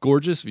walk.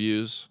 Gorgeous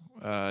views.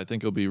 I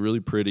think it'll be really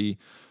pretty.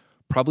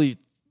 Probably,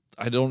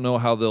 I don't know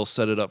how they'll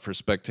set it up for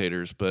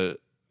spectators, but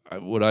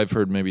what I've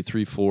heard, maybe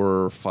 3, 4,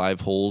 or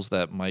 5 holes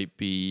that might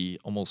be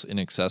almost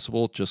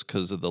inaccessible just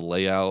because of the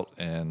layout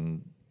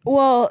and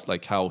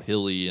like how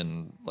hilly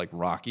and like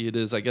rocky it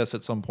is, I guess,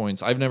 at some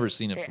points. I've never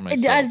seen it for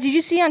myself. Did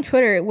you see on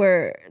Twitter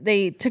where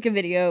they took a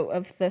video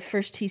of the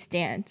first tee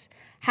stands?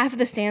 Half of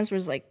the stands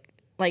was like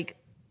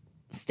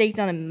staked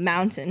on a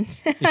mountain.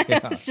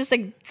 Yeah. It's just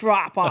like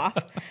drop off.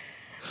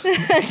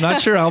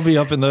 Not sure I'll be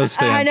up in those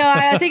stands. I know.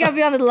 I think I'll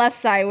be on the left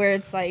side where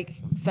it's like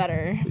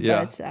better.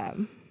 Yeah.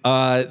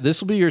 But,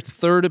 this will be your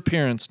 3rd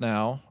appearance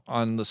now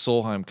on the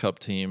Solheim Cup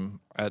team.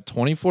 At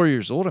 24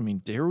 years old, I mean,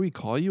 dare we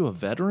call you a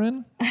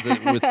veteran?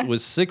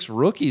 With 6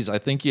 rookies, I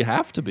think you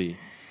have to be.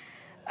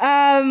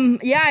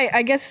 Yeah,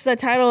 I guess the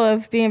title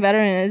of being a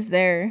veteran is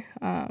there.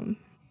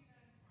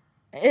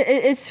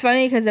 It's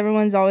funny because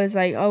everyone's always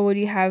like, "Oh, what do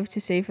you have to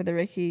say for the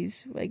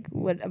rookies? Like,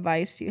 what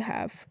advice do you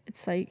have?"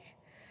 It's like,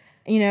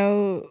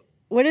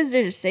 what is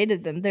there to say to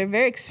them? They're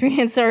very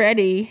experienced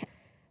already.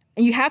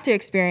 You have to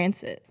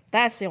experience it.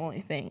 That's the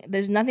only thing.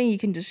 There's nothing you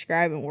can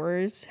describe in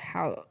words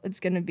how it's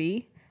going to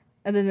be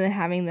other than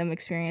having them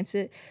experience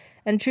it.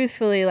 And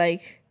truthfully,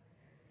 like,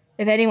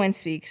 if anyone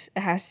speaks,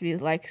 it has to be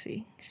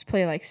Lexi. She's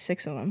playing like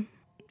 6 of them.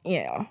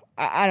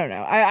 I don't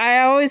know.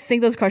 I always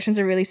think those questions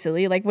are really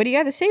silly. Like, what do you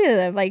have to say to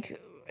them?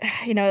 Like,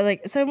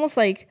 like it's almost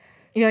like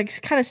you're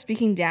like kind of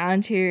speaking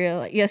down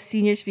to your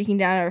senior speaking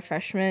down to a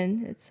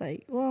freshman. It's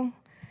like, well,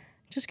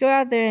 just go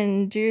out there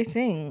and do your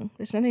thing.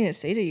 There's nothing to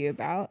say to you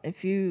about.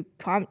 If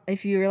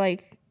you're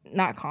like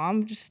not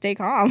calm, just stay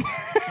calm.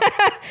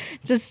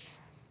 Just,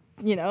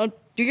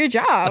 do your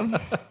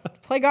job.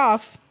 Play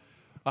golf.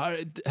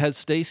 Has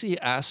Stacy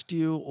asked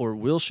you, or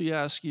will she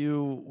ask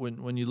you,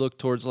 when you look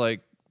towards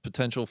like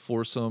potential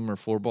foursome or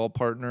 4-ball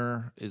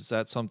partner, is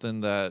that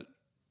something that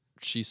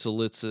she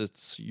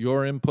solicits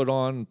your input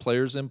on,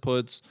 players'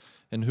 inputs,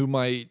 and who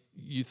might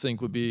you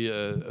think would be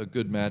a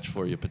good match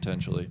for you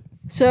potentially?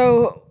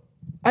 So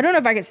I don't know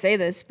if I could say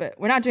this, but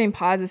we're not doing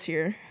pods this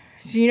year.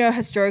 So,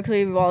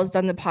 historically, we've always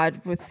done the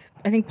pod with,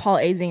 I think Paul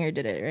Azinger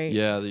did it, right?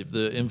 Yeah,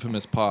 the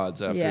infamous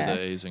pods after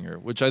the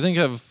Azinger, which I think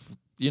have,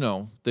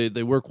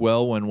 they work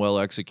well when well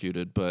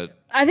executed, but...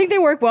 I think they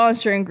work well in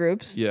certain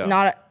groups,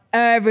 not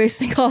every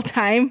single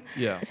time.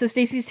 Yeah. So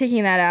Stacy's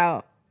taking that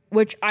out,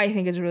 which I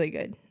think is really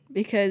good,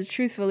 because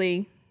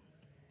truthfully,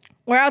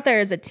 we're out there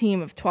as a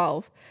team of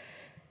 12.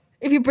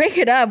 If you break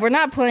it up, we're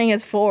not playing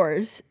as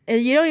 4s, and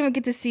you don't even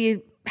get to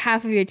see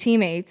half of your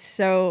teammates,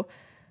 so...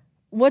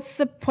 What's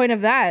the point of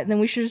that? Then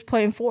we should just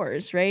play in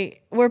 4s, right?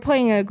 We're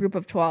playing a group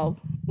of 12.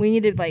 We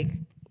need to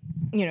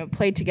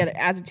play together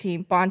as a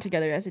team, bond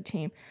together as a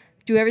team,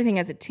 do everything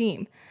as a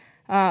team.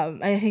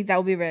 I think that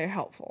will be very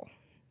helpful.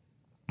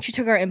 She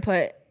took our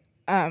input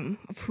of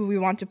who we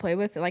want to play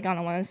with, like on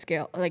a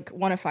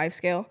 1 to 5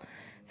 scale.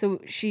 So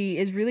she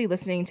is really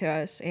listening to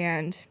us,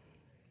 and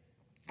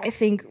I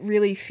think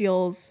really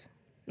feels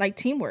like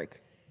teamwork.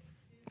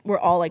 We're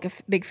all like a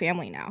big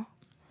family now,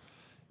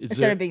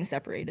 instead of being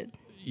separated.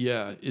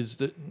 Yeah,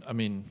 I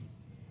don't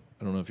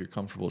know if you're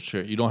comfortable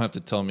sharing. You don't have to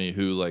tell me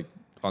who, like,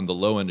 on the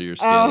low end of your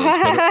scale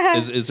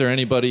is, but is there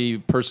anybody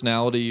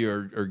personality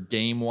or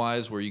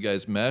game-wise where you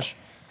guys mesh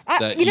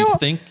that you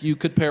think you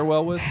could pair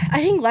well with? I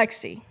think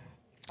Lexi.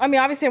 I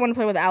mean, obviously I want to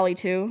play with Allie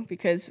too,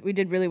 because we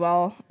did really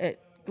well at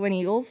Glen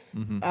Eagles.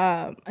 Mm-hmm.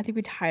 I think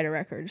we tied a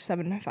record,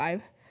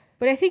 7-5.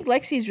 But I think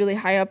Lexi's really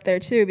high up there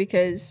too,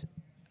 because,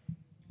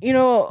 I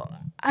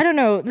don't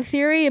know, the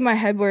theory in my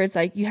head where it's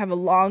like you have a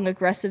long,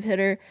 aggressive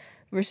hitter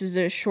versus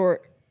a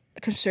short,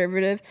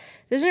 conservative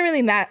doesn't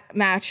really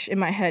match in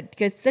my head,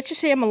 because let's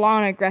just say I'm a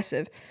long and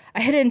aggressive.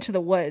 I hit it into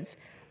the woods.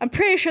 I'm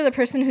pretty sure the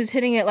person who's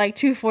hitting it like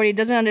 240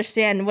 doesn't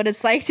understand what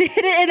it's like to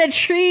hit it in the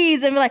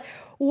trees and be like,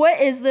 what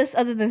is this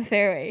other than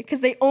fairway? Because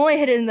they only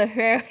hit it in the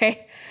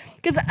fairway.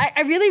 Because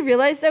I really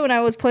realized that when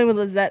I was playing with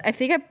Lizette. I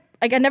think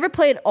I never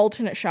played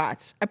alternate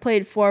shots. I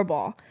played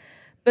 4-ball.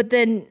 But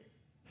then,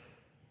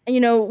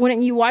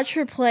 when you watch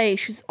her play,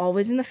 she's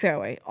always in the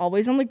fairway,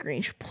 always on the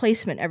green,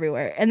 placement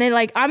everywhere. And then,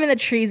 like, I'm in the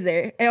trees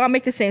there, and I'll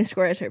make the same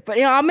score as her.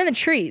 But, I'm in the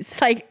trees,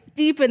 like,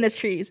 deep in the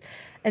trees.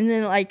 And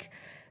then, like,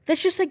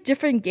 that's just, like,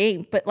 different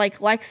game. But, like,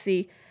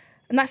 Lexi,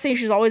 I'm not saying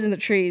she's always in the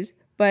trees,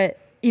 but,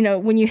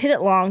 when you hit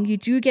it long, you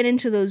do get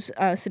into those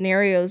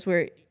scenarios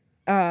where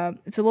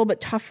it's a little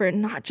bit tougher,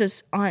 not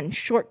just on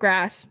short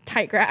grass,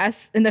 tight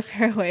grass in the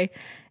fairway.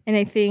 And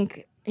I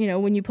think,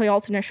 when you play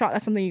alternate shot,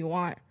 that's something you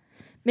want.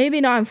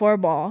 Maybe not in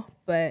 4-ball,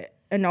 but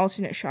an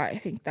alternate shot, I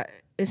think that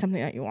is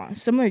something that you want.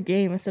 Similar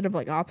game instead of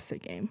like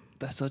opposite game.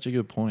 That's such a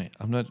good point.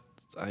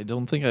 I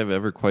don't think I've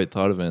ever quite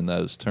thought of it in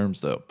those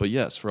terms though. But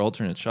yes, for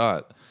alternate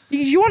shot.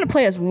 Because you want to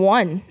play as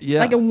one.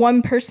 Yeah. Like a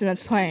one person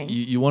that's playing.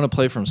 You want to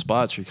play from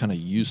spots you're kind of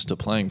used to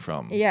playing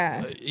from.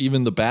 Yeah.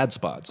 Even the bad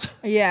spots.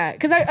 Yeah.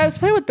 Because I was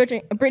playing with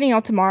Brittany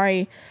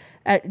Altamari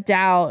at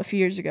Dow a few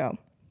years ago.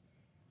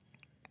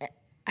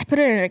 I put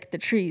her in like the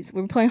trees.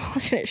 We were playing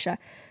alternate shot.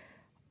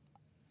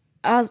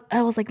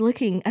 I was like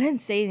looking. I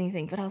didn't say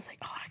anything, but I was like,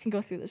 oh, I can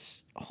go through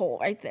this hole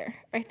right there.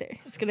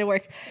 It's gonna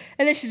work.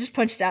 And then she just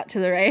punched out to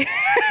the right.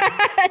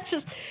 it's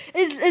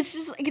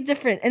just like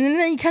different. And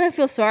then you kind of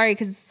feel sorry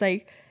because it's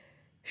like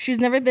she's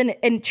never been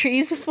in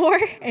trees before,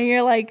 and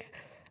you're like,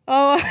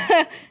 oh,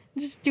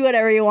 just do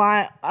whatever you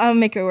want. I'll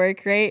make it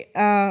work, right?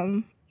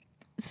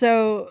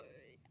 So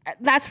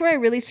that's where I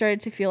really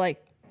started to feel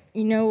like,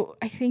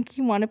 I think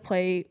you want to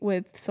play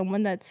with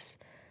someone that's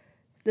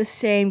the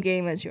same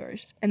game as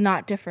yours and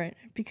not different,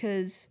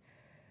 because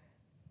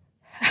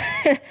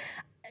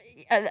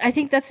I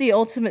think that's the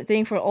ultimate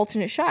thing for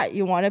alternate shot.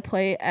 You want to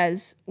play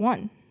as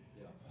one.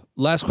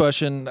 Last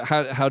question.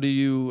 How have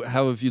you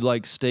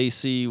liked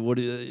Stacy?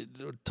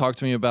 Talk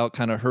to me about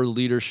kind of her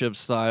leadership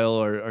style,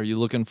 or are you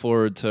looking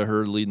forward to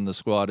her leading the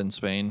squad in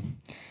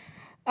Spain?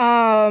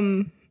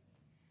 I've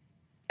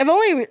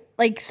only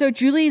so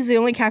Julie's the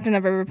only captain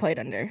I've ever played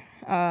under.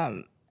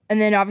 And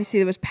then obviously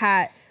there was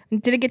Pat.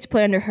 Didn't get to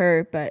play under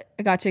her, but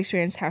I got to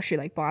experience how she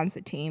bonds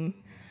the team.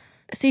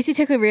 Stacey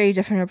took a very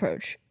different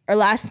approach. Our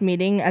last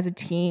meeting as a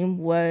team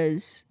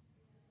was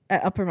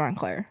at Upper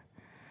Montclair.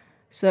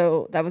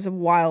 So that was a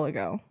while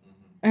ago.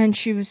 And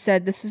she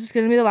said, this is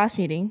going to be the last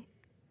meeting.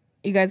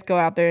 You guys go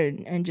out there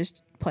and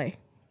just play.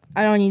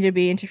 I don't need to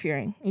be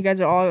interfering. You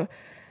guys are all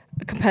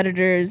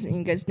competitors, and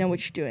you guys know what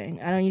you're doing.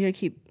 I don't need to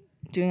keep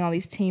doing all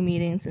these team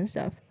meetings and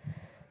stuff.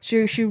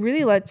 She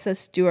really lets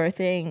us do our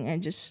thing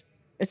and just...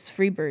 It's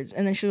free birds.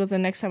 And then she goes, the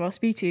next time I'll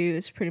speak to you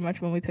is pretty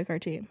much when we pick our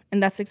team.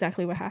 And that's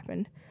exactly what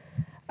happened.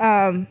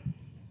 I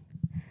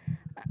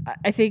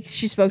think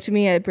she spoke to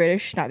me at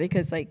British, not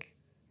because,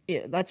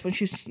 that's when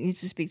she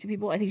needs to speak to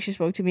people. I think she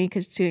spoke to me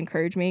to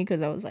encourage me,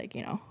 because I was,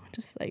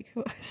 just,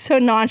 so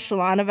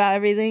nonchalant about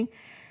everything.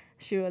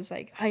 She was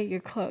like, hey, you're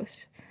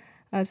close.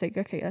 I was like,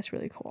 okay, that's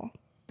really cool.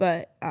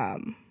 But,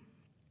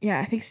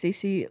 yeah, I think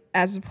Stacey,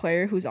 as a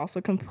player who's also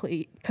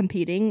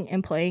competing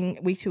and playing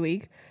week to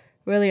week,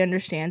 really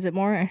understands it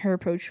more, and her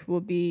approach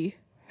will be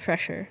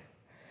fresher,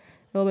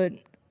 a little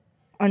bit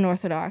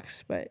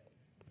unorthodox, but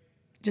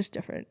just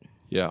different.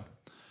 Yeah,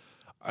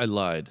 I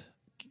lied.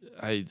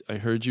 I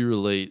heard you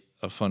relate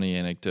a funny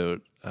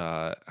anecdote.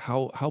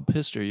 How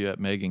pissed are you at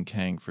Megan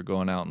Kang for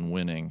going out and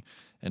winning,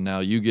 and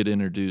now you get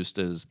introduced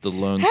as the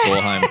lone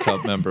Solheim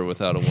Cup member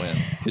without a win?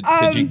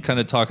 Could you kind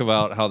of talk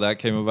about how that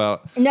came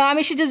about? No, I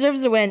mean, she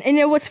deserves a win.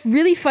 And what's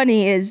really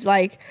funny is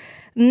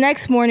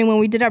next morning when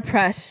we did our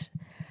press.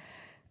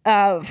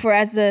 For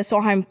as the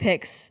Solheim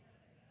picks,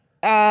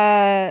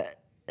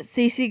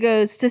 Stacey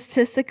goes,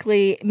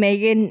 statistically,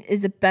 Megan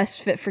is the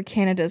best fit for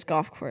Canada's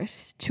golf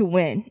course to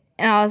win.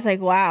 And I was like,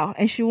 wow.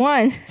 And she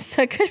won.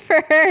 So good for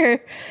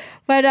her.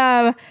 But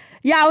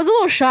yeah, I was a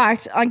little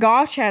shocked on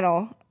Golf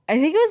Channel. I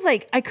think it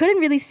was I couldn't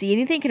really see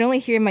anything, could only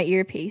hear my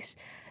earpiece.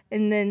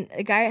 And then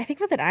a guy, I think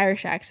with an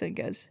Irish accent,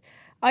 goes,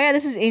 oh yeah,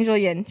 this is Angel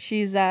Yin.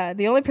 She's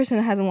the only person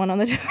that hasn't won on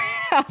the tour.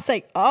 I was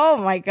like, oh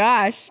my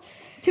gosh.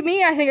 To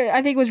me, I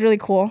think it was really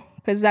cool,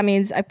 because that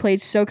means I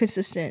played so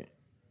consistent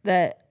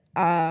that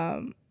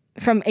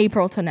from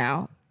April to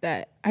now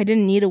that I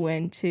didn't need a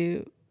win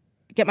to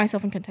get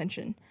myself in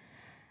contention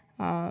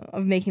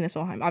of making the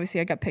Solheim.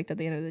 Obviously, I got picked at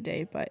the end of the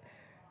day, but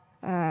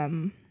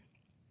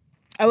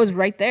I was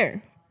right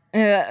there.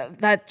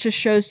 That just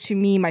shows to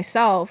me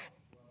myself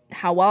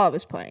how well I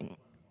was playing.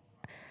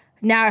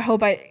 Now I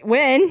hope I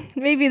win,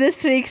 maybe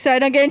this week, so I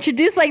don't get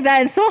introduced like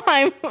that in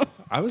Solheim.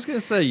 I was going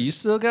to say, you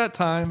still got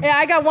time. Yeah,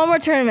 I got one more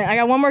tournament. I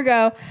got one more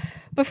go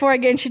before I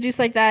get introduced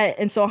like that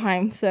in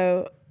Solheim.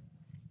 So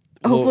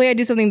Hopefully I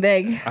do something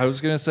big. I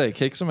was gonna say,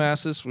 kick some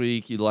ass this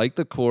week. You like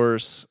the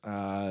course.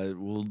 I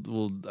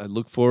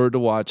look forward to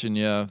watching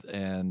you,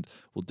 and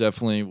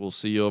we'll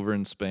see you over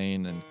in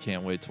Spain, and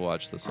can't wait to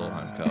watch the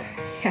Solheim Cup.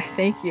 Yeah,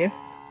 thank you.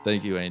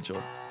 Thank you,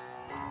 Angel.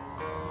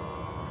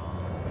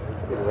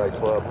 Be the right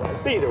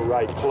club. Be the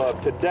right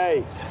club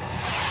today.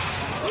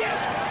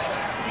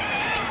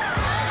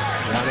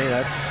 Johnny,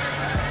 that's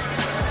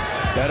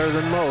better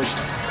than most.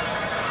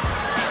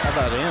 How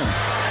about in?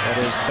 That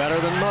is better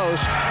than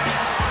most.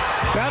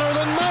 Better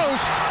than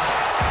most.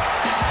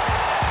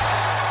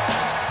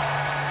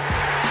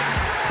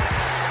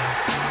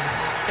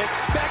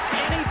 Expect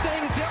anything